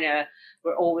designer,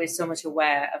 we're always so much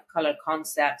aware of color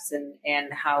concepts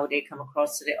and how they come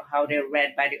across, how they're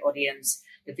read by the audience,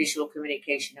 the visual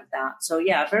communication of that. So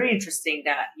yeah, very interesting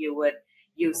that you would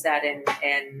use that in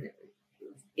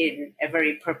a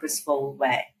very purposeful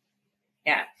way.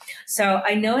 Yeah. So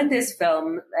I know in this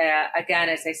film, again,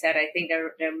 as I said, I think there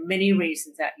are many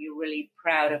reasons that you're really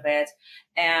proud of it.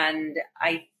 And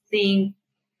I think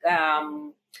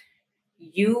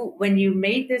when you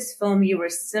made this film, you were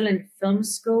still in film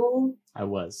school. I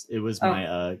was. It was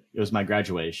my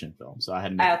graduation film. So I had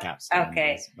to make the capstone.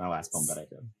 Okay. My last film that I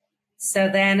did. So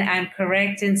then I'm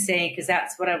correct in saying, because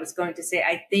that's what I was going to say,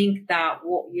 I think that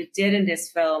what you did in this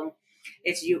film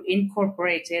is you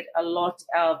incorporated a lot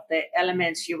of the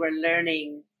elements you were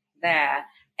learning there,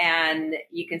 and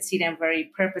you can see them very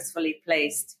purposefully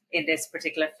placed in this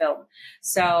particular film.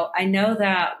 So I know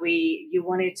that you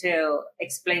wanted to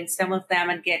explain some of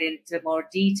them and get into more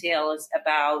details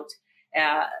about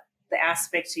the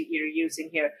aspects that you're using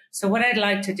here. So what I'd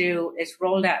like to do is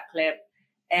roll that clip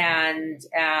and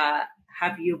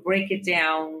have you break it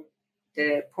down,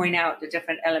 to point out the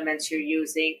different elements you're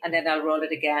using, and then I'll roll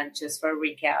it again just for a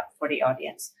recap for the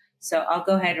audience. So I'll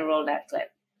go ahead and roll that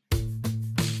clip.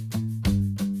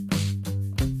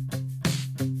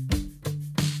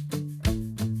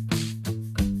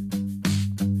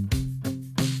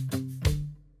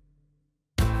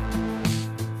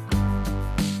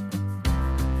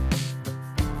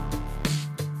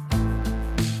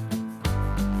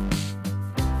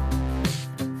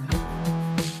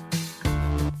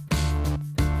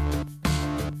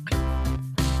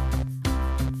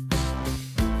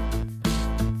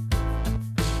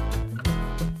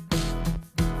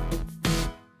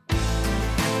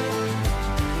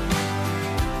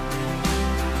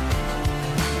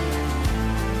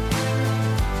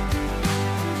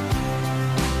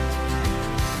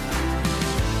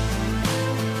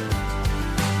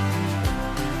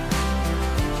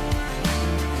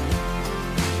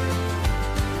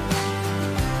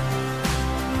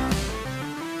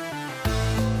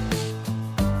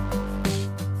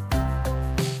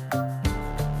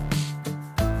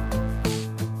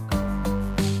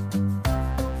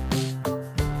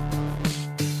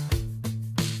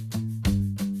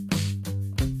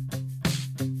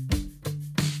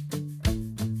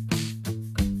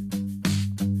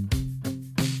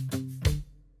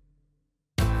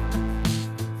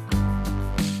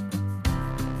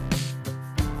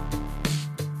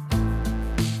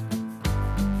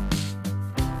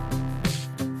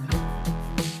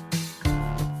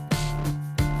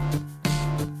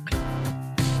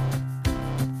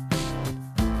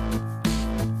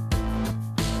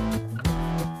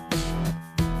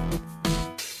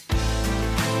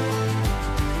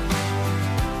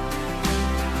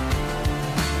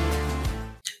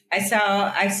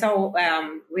 I saw,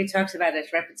 we talked about it,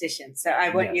 repetition. So I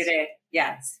want you to,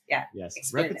 yes.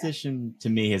 Repetition to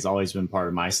me has always been part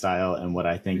of my style. And what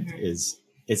I think is,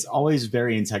 it's always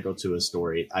very integral to a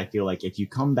story. I feel like if you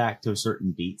come back to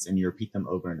certain beats and you repeat them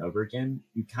over and over again,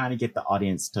 you kind of get the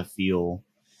audience to feel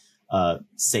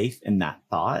safe in that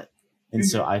thought. And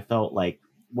so I felt like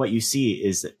what you see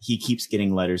is that he keeps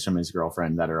getting letters from his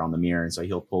girlfriend that are on the mirror. And so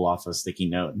he'll pull off a sticky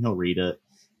note and he'll read it.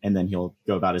 And then he'll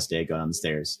go about his day, go down the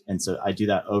stairs. And so I do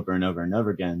that over and over and over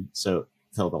again. So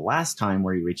till the last time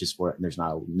where he reaches for it and there's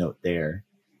not a note there,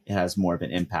 it has more of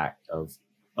an impact of,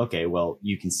 okay, well,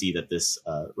 you can see that this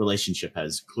relationship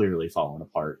has clearly fallen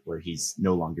apart where he's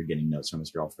no longer getting notes from his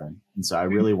girlfriend. And so I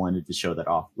really wanted to show that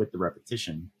off with the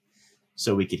repetition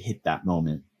so we could hit that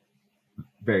moment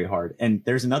very hard. And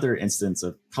there's another instance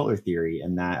of color theory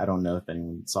in that. I don't know if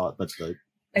anyone saw it, but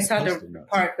I saw the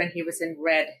part when he was in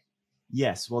red.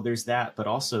 Yes, well, there's that, but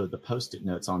also the Post-it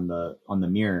notes on the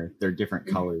mirror, they're different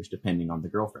colors depending on the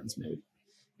girlfriend's mood.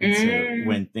 And so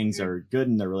when things are good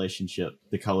in the relationship,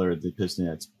 the color of the Post-it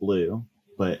note's blue,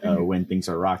 but when things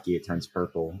are rocky, it turns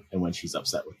purple, and when she's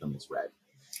upset with them, it's red.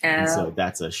 And so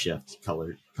that's a shift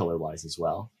color-wise as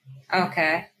well.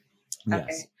 Okay. Yes.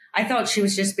 Okay. I thought she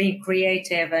was just being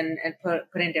creative and put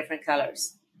in different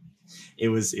colors. It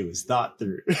was thought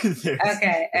through.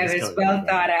 Okay, it was well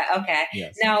thought out. Okay.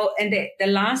 Yes. Now, in the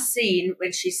last scene,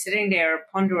 when she's sitting there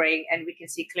pondering, and we can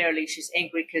see clearly she's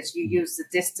angry because you use the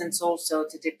distance also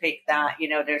to depict that, you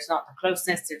know, there's not the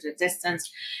closeness, there's a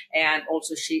distance, and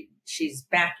also she's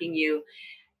backing you.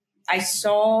 I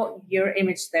saw your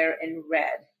image there in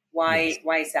red. Why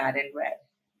is that in red?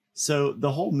 So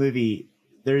the whole movie,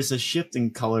 there's a shift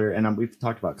in color, and we've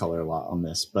talked about color a lot on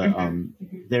this, but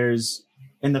there's.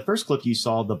 In the first clip, you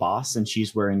saw the boss, and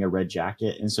she's wearing a red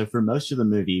jacket. And so for most of the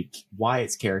movie,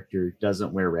 Wyatt's character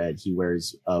doesn't wear red. He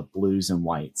wears blues and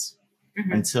whites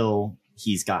until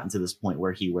he's gotten to this point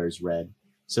where he wears red.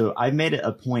 So I made it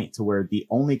a point to where the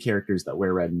only characters that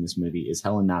wear red in this movie is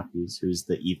Helen Matthews, who's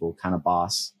the evil kind of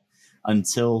boss,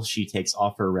 until she takes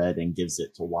off her red and gives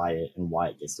it to Wyatt, and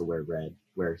Wyatt gets to wear red,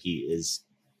 where he is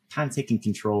kind of taking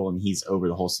control and he's over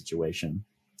the whole situation.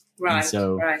 Right. And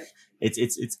so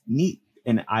it's neat.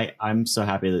 And I'm so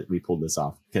happy that we pulled this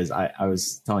off, because I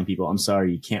was telling people, I'm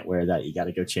sorry, you can't wear that. You got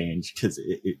to go change, because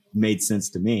it made sense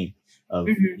to me of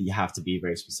you have to be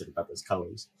very specific about those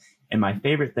colors. And my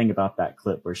favorite thing about that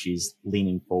clip where she's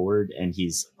leaning forward and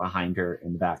he's behind her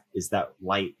in the back is that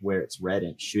light where it's red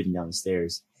and shooting down the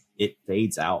stairs. It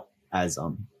fades out as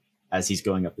he's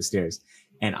going up the stairs.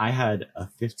 And I had a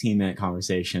 15-minute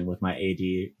conversation with my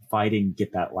AD fighting to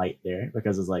get that light there,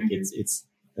 because it's like, it's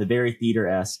a very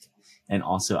theater-esque. And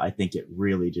also, I think it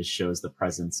really just shows the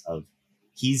presence of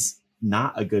he's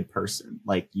not a good person.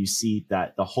 Like you see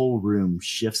that the whole room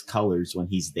shifts colors when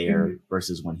he's there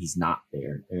versus when he's not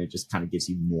there. And it just kind of gives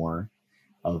you more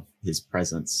of his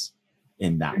presence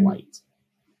in that light.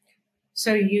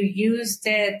 So you used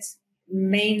it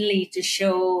mainly to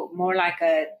show more like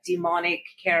a demonic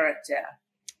character.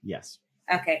 Yes.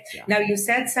 Okay. Yeah. Now you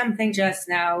said something just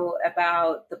now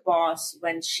about the boss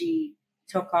when she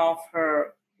took off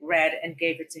her red and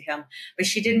gave it to him, but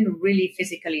she didn't really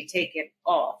physically take it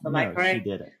off. Am I correct? She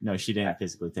didn't. No, she didn't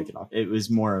physically take it off. It was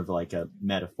more of like a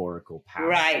metaphorical power.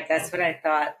 Right. That's what I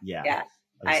thought. Yeah. Yeah.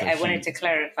 I wanted to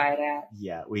clarify that.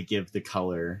 Yeah. We give the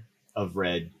color of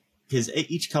red because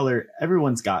each color,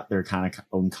 everyone's got their kind of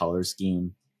own color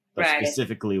scheme, but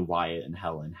specifically Wyatt and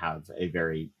Helen have a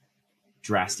very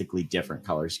drastically different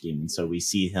color scheme. And so we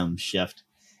see him shift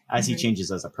as he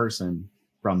changes as a person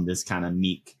from this kind of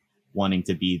meek wanting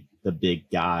to be the big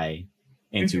guy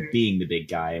into being the big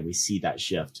guy. And we see that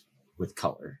shift with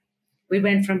color. We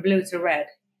went from blue to red.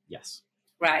 Yes.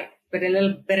 Right. With a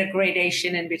little bit of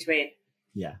gradation in between.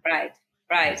 Yeah. Right.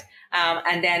 Right.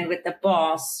 And then with the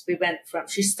boss, we went from,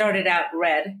 she started out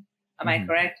red. Am I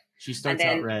correct? She starts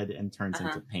out red and turns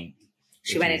into pink.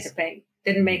 She went into pink.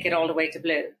 Didn't make it all the way to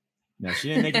blue. No, she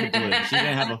didn't make it blue. She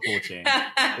didn't have a full change.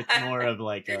 It's more of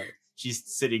like she's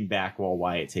sitting back while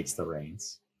Wyatt takes the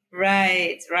reins.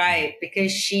 Right, right.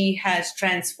 Because she has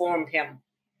transformed him,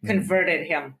 converted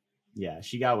him. Yeah,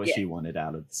 she got what she wanted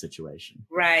out of the situation.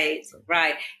 Right,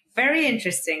 right. Very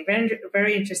interesting. Very,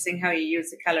 very interesting how you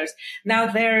use the colors. Now,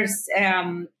 there's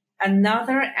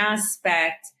another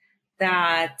aspect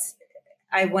that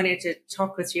I wanted to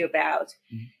talk with you about.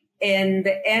 In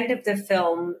the end of the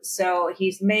film, so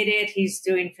he's made it. He's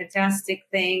doing fantastic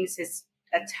things. His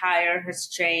attire has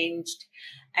changed,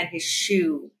 and his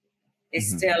shoe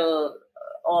is still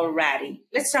all ratty.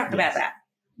 Let's talk about that.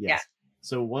 Yes. Yeah.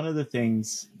 So one of the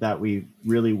things that we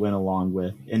really went along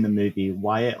with in the movie,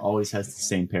 Wyatt always has the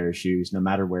same pair of shoes, no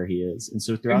matter where he is. And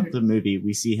so throughout the movie,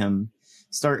 we see him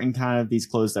start in kind of these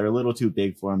clothes that are a little too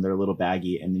big for him. They're a little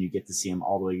baggy. And then you get to see him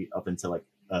all the way up into like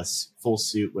a full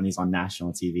suit when he's on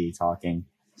national TV talking.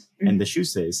 And the shoes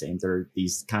stay the same. They're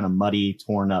these kind of muddy,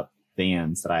 torn up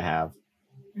Vans that I have.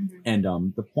 And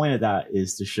the point of that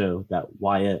is to show that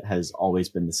Wyatt has always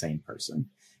been the same person,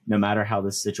 no matter how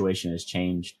the situation has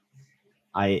changed.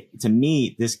 To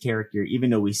me, this character, even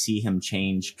though we see him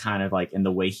change kind of like in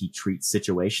the way he treats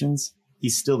situations,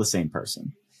 he's still the same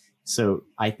person. So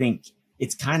I think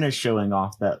it's kind of showing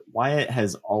off that Wyatt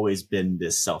has always been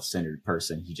this self-centered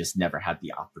person. He just never had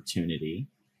the opportunity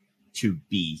to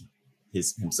be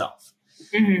himself.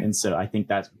 And so I think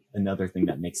that's another thing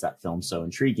that makes that film so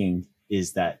intriguing,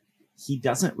 is that he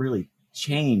doesn't really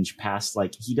change past,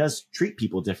 like, he does treat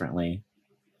people differently,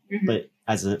 but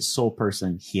as a sole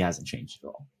person, he hasn't changed at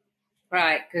all.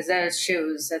 Right, because those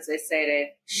shoes, as they say, the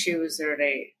shoes or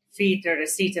the feet are the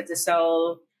seat of the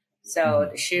soul. So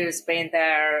the shoes being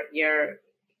there, you're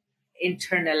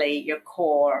internally, your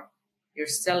core, you're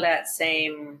still that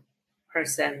same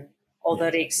person,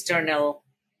 although the external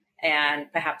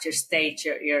and perhaps your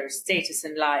status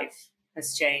in life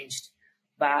has changed.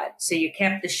 But so you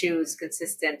kept the shoes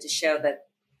consistent to show that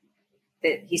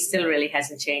he still really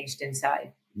hasn't changed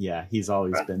inside. Yeah, he's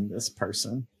always been this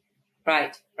person.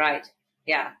 Right.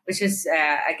 Yeah, which is,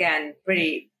 again,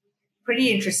 pretty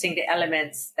interesting, the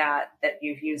elements that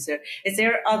you've used there.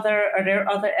 Are there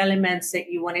other elements that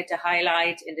you wanted to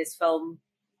highlight in this film?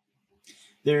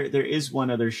 There is one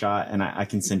other shot, and I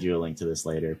can send you a link to this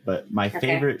later, but my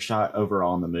favorite shot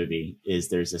overall in the movie is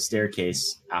there's a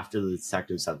staircase after the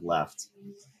detectives have left.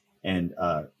 And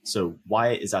so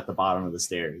Wyatt is at the bottom of the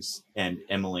stairs and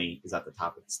Emily is at the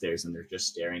top of the stairs, and they're just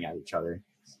staring at each other.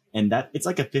 And that it's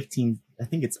like a 15, I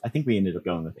think we ended up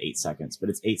going with 8 seconds, but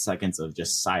it's 8 seconds of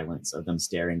just silence of them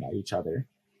staring at each other.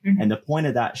 And the point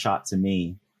of that shot to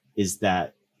me is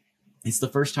that it's the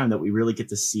first time that we really get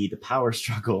to see the power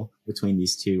struggle between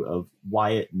these two. Of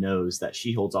Wyatt knows that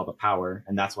she holds all the power,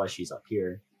 and that's why she's up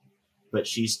here, but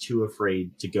she's too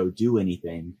afraid to go do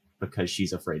anything because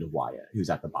she's afraid of Wyatt,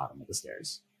 who's at the bottom of the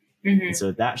stairs. And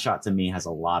so that shot to me has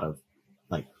a lot of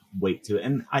like weight to it.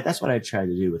 And that's what I try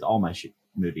to do with all my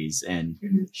movies and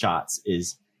shots,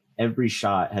 is every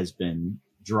shot has been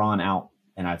drawn out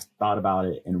and I've thought about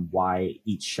it and why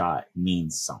each shot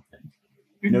means something.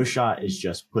 No shot is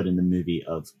just put in the movie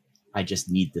of, I just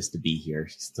need this to be here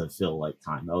to fill like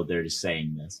time. Oh, they're just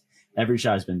saying this. Every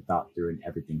shot has been thought through and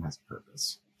everything has a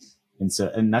purpose.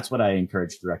 And that's what I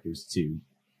encourage directors to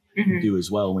do as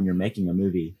well. When you're making a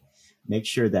movie, make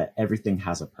sure that everything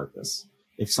has a purpose.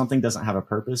 If something doesn't have a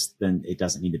purpose, then it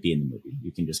doesn't need to be in the movie.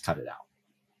 You can just cut it out.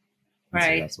 And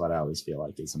so that's what I always feel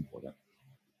like is important.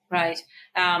 Right.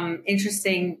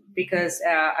 Interesting, because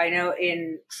I know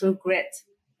in True Grit,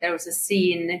 there was a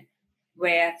scene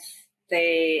with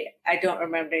I don't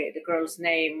remember the girl's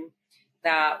name,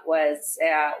 that was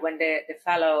when the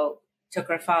fellow took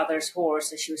her father's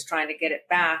horse and she was trying to get it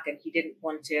back, and he didn't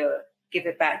want to give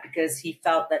it back because he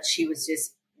felt that she was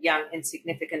just young,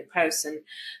 insignificant person.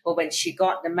 But when she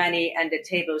got the money and the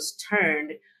tables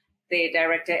turned, the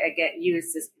director again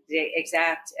used the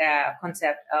exact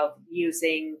concept of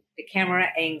using the camera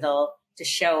angle to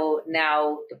show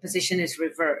now the position is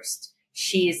reversed.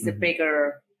 She is the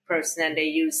bigger person, and they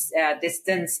use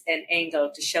distance and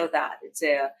angle to show that it's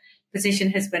a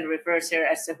position has been reversed here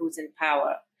as to who's in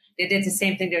power. They did the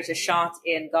same thing. There's a shot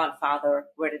in Godfather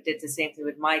where they did the same thing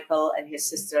with Michael and his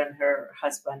sister and her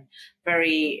husband.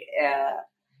 Very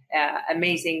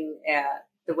amazing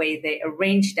the way they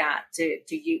arranged that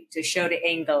to show the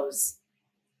angles,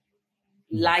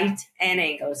 light and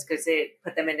angles, because they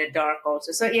put them in the dark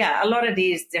also. So yeah, a lot of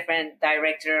these different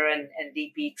director and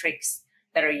DP tricks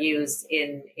that are used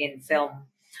in film.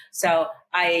 So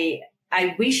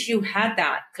I wish you had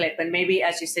that clip, and maybe,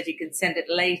 as you said, you can send it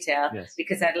later,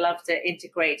 because I'd love to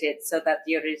integrate it so that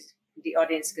the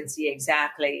audience can see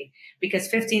exactly. Because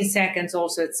 15 seconds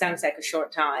also, it sounds like a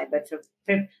short time, but for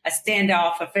a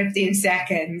standoff for 15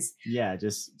 seconds. Yeah,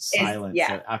 just silence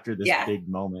after this big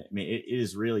moment. I mean, it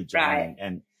is really jarring.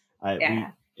 And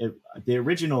the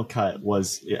original cut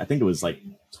was, I think it was like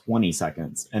 20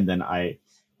 seconds, and then I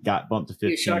got bumped to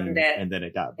 15, and then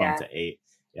it got bumped to 8.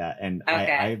 Yeah, and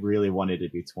I really wanted to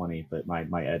do 20, but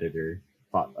my editor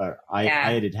thought, I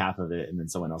edited half of it, and then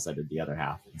someone else edited the other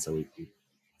half, and so we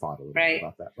fought a little bit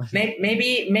about that.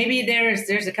 maybe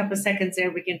there's a couple of seconds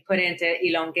there we can put in to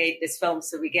elongate this film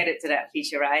so we get it to that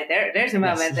feature, right? There's a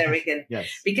moment there we can,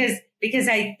 because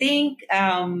I think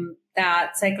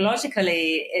that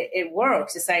psychologically it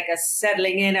works. It's like a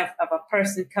settling in of a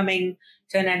person coming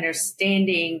to an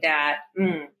understanding that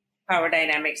power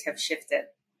dynamics have shifted.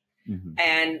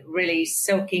 And really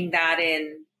soaking that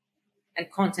in and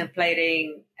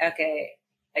contemplating, okay,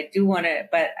 I do want to,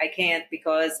 but I can't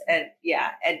because,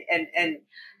 and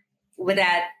with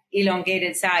that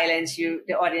elongated silence,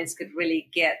 the audience could really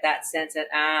get that sense that,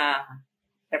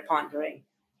 they're pondering,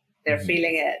 they're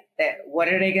feeling it, what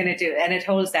are they going to do? And it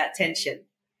holds that tension.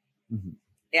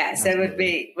 Yeah. So it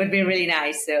would be really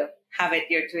nice to have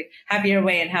your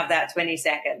way and have that 20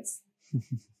 seconds.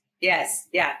 Yes.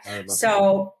 Yeah.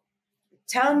 So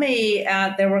tell me,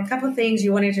 there were a couple of things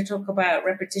you wanted to talk about: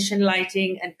 repetition,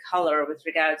 lighting, and color with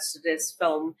regards to this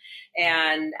film.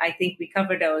 And I think we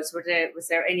covered those. Was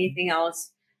there anything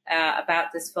else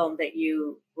about this film that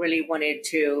you really wanted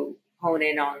to hone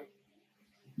in on?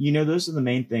 You know, those are the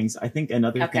main things. I think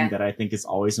another thing that I think is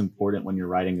always important when you're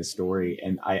writing a story,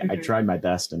 and I tried my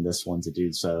best in this one to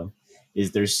do so,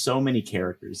 is there's so many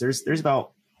characters. There's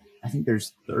about, I think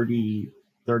there's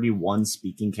 31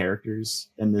 speaking characters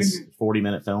in this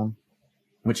 40-minute film,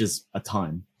 which is a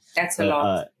ton. That's a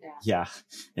lot. Yeah.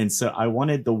 And so I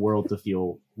wanted the world to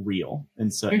feel real.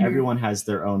 And so everyone has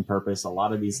their own purpose. A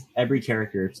lot of every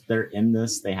character, if they're in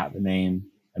this, they have a name.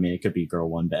 I mean, it could be girl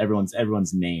one, but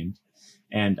everyone's named.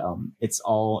 And it's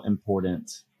all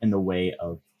important in the way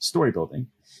of story building.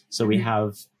 So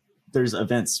there's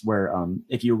events where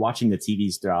if you're watching the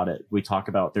TVs throughout it, we talk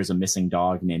about there's a missing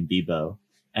dog named Bebo.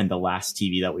 And the last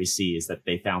TV that we see is that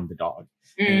they found the dog.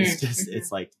 And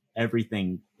it's like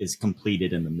everything is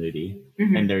completed in the movie.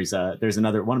 And there's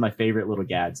another, one of my favorite little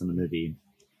gags in the movie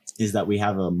is that we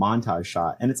have a montage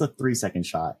shot, and it's a 3-second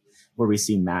shot where we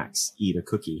see Max eat a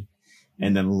cookie.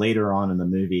 And then later on in the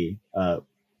movie,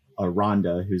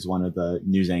 Rhonda, who's one of the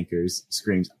news anchors,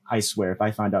 screams, "I swear, if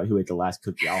I find out who ate the last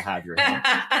cookie, I'll have your head."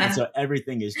 And so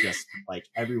everything is just like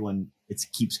it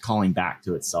keeps calling back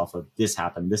to itself of this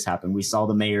happened. We saw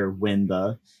the mayor win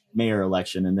the mayor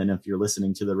election. And then if you're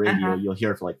listening to the radio, you'll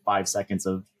hear for like 5 seconds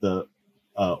of the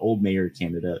old mayor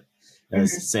candidate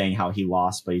saying how he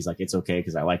lost, but he's like, it's okay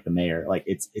because I like the mayor. Like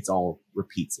it's all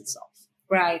repeats itself.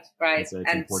 Right. And so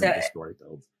it's important to story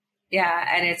build.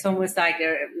 Yeah, and it's almost like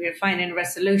we're finding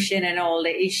resolution in all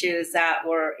the issues that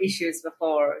were issues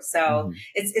before. So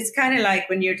it's kind of like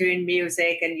when you're doing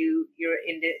music and you're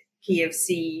in the key of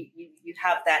C, you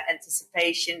have that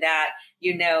anticipation that,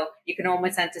 you can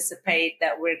almost anticipate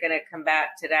that we're going to come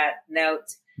back to that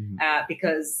note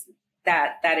because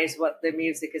that is what the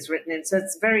music is written in. So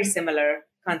it's a very similar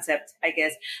concept, I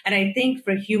guess. And I think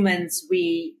for humans,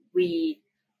 we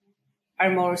are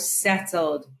more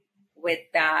settled with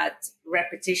that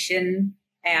repetition,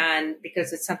 and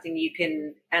because it's something you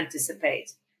can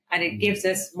anticipate, and it gives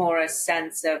us more a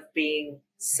sense of being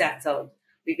settled.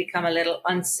 We become a little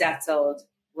unsettled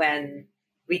when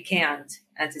we can't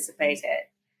anticipate it.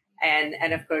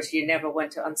 And of course, you never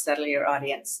want to unsettle your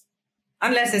audience.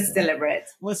 Unless it's deliberate.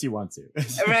 Unless you want to.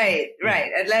 Right.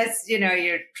 Unless,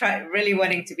 you're really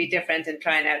wanting to be different and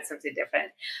trying out something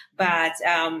different. But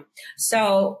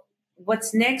so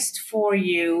what's next for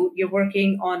you? You're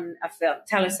working on a film.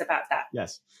 Tell us about that.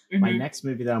 Yes. My next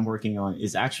movie that I'm working on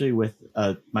is actually with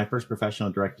my first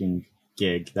professional directing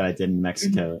gig that I did in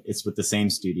Mexico. It's with the same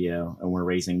studio, and we're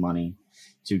raising money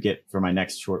to get for my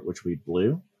next short, which will be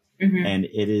Blue. And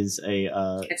it is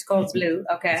it's called Blue.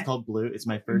 Okay. It's called Blue. It's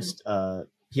my first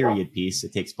period piece.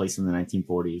 It takes place in the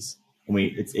 1940s. And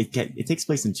it takes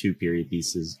place in two period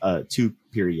pieces, two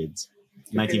periods,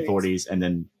 1940s and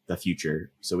then the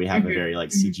future. So we have a very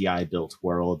CGI built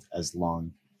world as well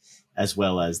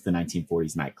as the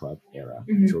 1940s nightclub era,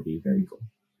 which will be very cool.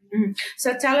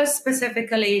 So tell us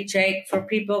specifically, Jake, for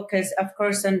people, because of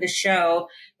course on the show,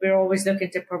 we're always looking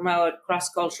to promote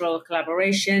cross-cultural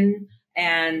collaboration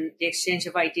and the exchange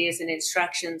of ideas and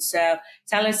instructions. So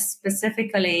tell us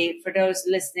specifically, for those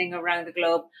listening around the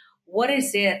globe, what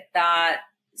is it that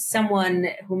someone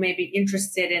who may be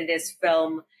interested in this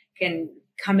film can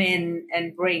come in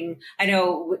and bring? I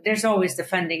know there's always the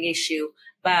funding issue,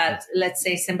 but let's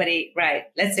say somebody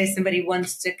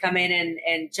wants to come in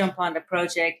and jump on the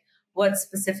project. What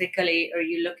specifically are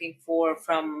you looking for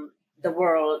from the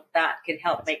world that can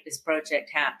help make this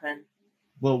project happen?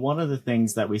 Well, one of the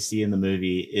things that we see in the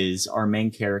movie is our main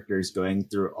character is going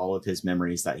through all of his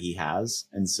memories that he has.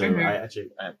 And so I have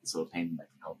this little painting that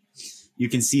can help. You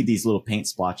can see these little paint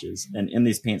splotches. And in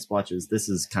these paint splotches, this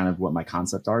is kind of what my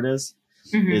concept art is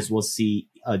we'll see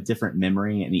a different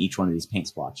memory in each one of these paint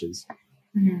splotches.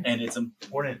 And it's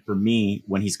important for me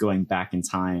when he's going back in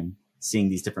time, seeing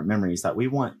these different memories, that we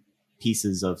want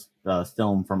pieces of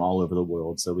film from all over the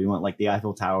world. So we want like the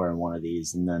Eiffel Tower in one of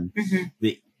these, and then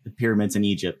the pyramids in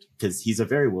Egypt, because he's a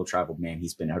very well-traveled man.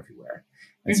 He's been everywhere.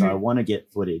 And so I want to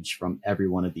get footage from every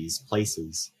one of these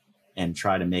places and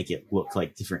try to make it look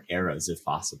like different eras if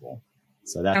possible.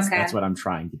 So that's what I'm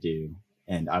trying to do.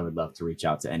 And I would love to reach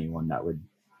out to anyone that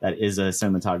is a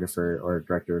cinematographer or a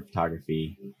director of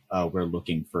photography. We're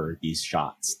looking for these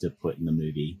shots to put in the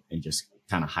movie and just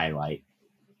kind of highlight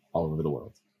all over the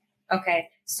world. Okay.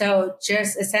 So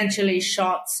just essentially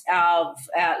shots of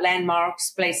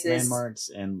landmarks, places. Landmarks,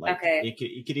 and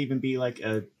it could even be like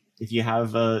if you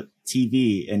have a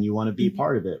TV and you want to be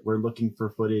part of it, we're looking for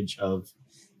footage of,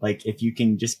 like, if you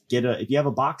can just if you have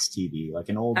a box TV, like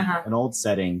an old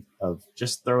setting of,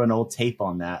 just throw an old tape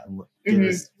on that and give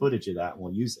us footage of that, and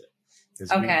we'll use it,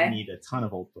 because we need a ton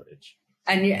of old footage.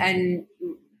 And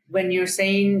when you're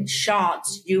saying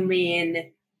shots, you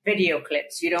mean video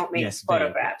clips. You don't mean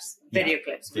photographs. Video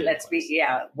clips. Let's be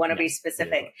be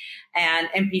specific. And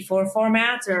MP4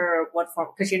 format, or what form?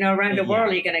 Because around the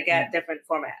world you're going to get different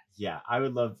formats. Yeah, I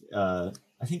would love.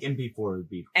 I think MP4 would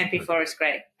be. MP4 is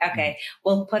great. Okay,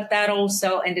 we'll put that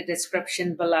also in the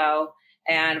description below,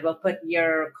 and we'll put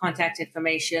your contact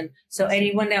information. So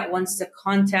anyone that wants to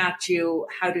contact you,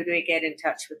 how do they get in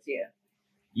touch with you?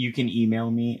 You can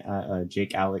email me at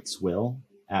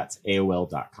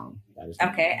jakealexwill@aol.com.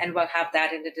 Okay, and we'll have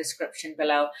that in the description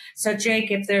below. So Jake,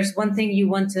 if there's one thing you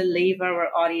want to leave our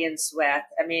audience with,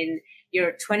 I mean,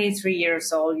 you're 23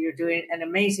 years old, you're doing an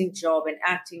amazing job in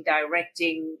acting,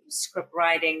 directing, script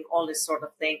writing, all this sort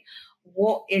of thing.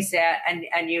 What is it?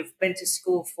 And you've been to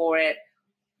school for it.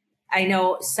 I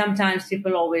know sometimes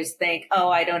people always think, oh,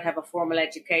 I don't have a formal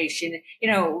education.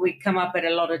 We come up with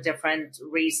a lot of different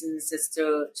reasons as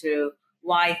to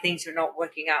why things are not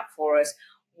working out for us.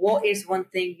 What is one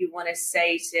thing you want to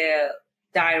say to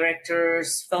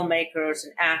directors, filmmakers,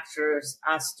 and actors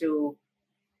as to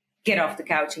get off the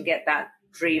couch and get that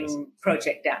dream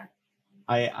project done?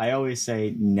 I always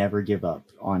say never give up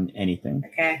on anything.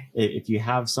 Okay. If you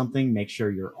have something, make sure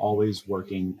you're always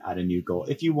working at a new goal.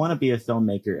 If you want to be a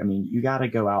filmmaker, I mean, you got to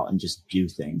go out and just do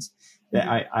things.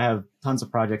 I have tons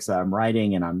of projects that I'm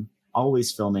writing, and I'm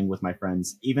always filming with my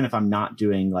friends. Even if I'm not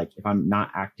doing, if I'm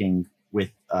not acting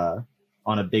with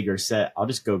on a bigger set, I'll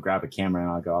just go grab a camera and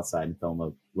I'll go outside and film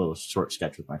a little short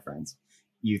sketch with my friends.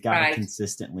 You got to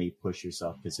consistently push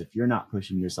yourself, because if you're not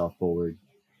pushing yourself forward,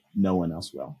 no one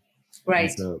else will. Right.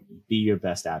 And so be your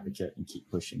best advocate and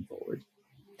keep pushing forward.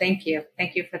 Thank you.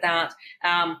 Thank you for that.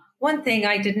 One thing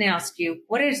I didn't ask you,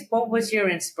 what was your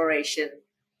inspiration?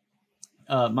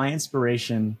 My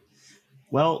inspiration,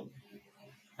 well,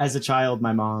 as a child,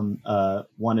 my mom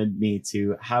wanted me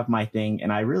to have my thing,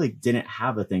 and I really didn't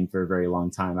have a thing for a very long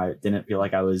time. I didn't feel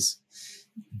like I was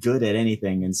good at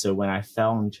anything. And so when I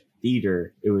found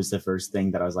theater, it was the first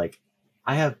thing that I was like,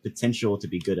 I have potential to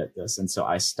be good at this. And so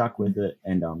I stuck with it.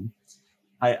 And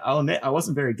I'll admit I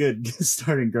wasn't very good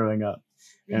starting growing up.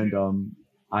 And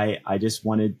I just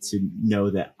wanted to know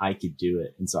that I could do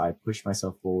it. And so I pushed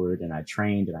myself forward and I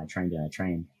trained and I trained and I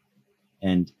trained.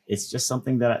 And it's just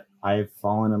something that I've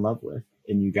fallen in love with.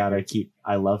 And you gotta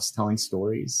I love telling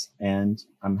stories, and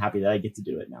I'm happy that I get to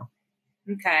do it now.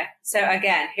 Okay. So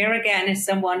here again is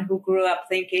someone who grew up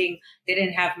thinking they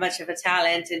didn't have much of a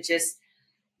talent and just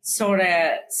sort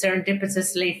of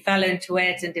serendipitously fell into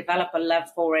it and developed a love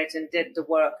for it and did the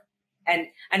work. And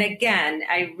again,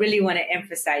 I really want to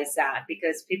emphasize that,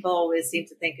 because people always seem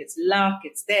to think it's luck,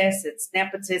 it's this, it's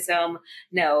nepotism.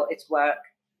 No, it's work.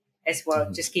 It's work.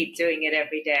 Mm-hmm. Just keep doing it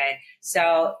every day.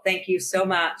 So thank you so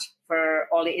much for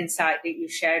all the insight that you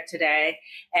shared today.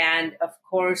 And of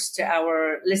course, to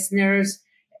our listeners,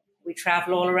 we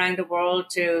travel all around the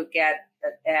world to get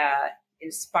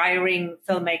inspiring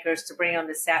filmmakers to bring on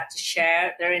the set to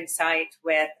share their insight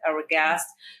with our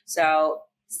guests. So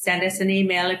send us an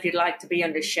email if you'd like to be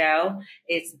on the show.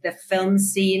 It's The Film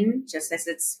Scene, just as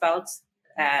it's spelled,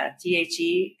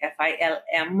 THEFILMCINE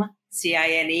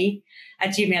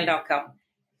 @gmail.com.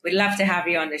 We'd love to have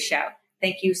you on the show.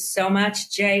 Thank you so much,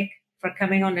 Jake, for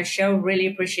coming on the show. Really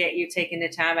appreciate you taking the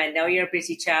time. I know you're a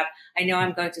busy chap. I know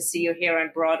I'm going to see you here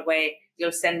on Broadway.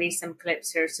 You'll send me some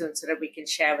clips here soon so that we can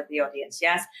share with the audience.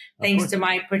 Yes. Thanks to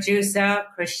my producer,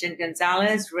 Christian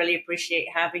Gonzalez. Really appreciate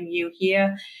having you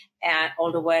here and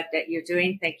all the work that you're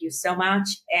doing. Thank you so much.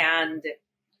 And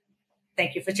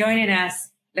thank you for joining us.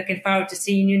 Looking forward to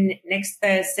seeing you next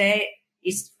Thursday,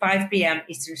 5 p.m.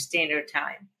 Eastern Standard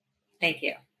Time. Thank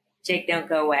you. Jake, don't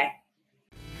go away.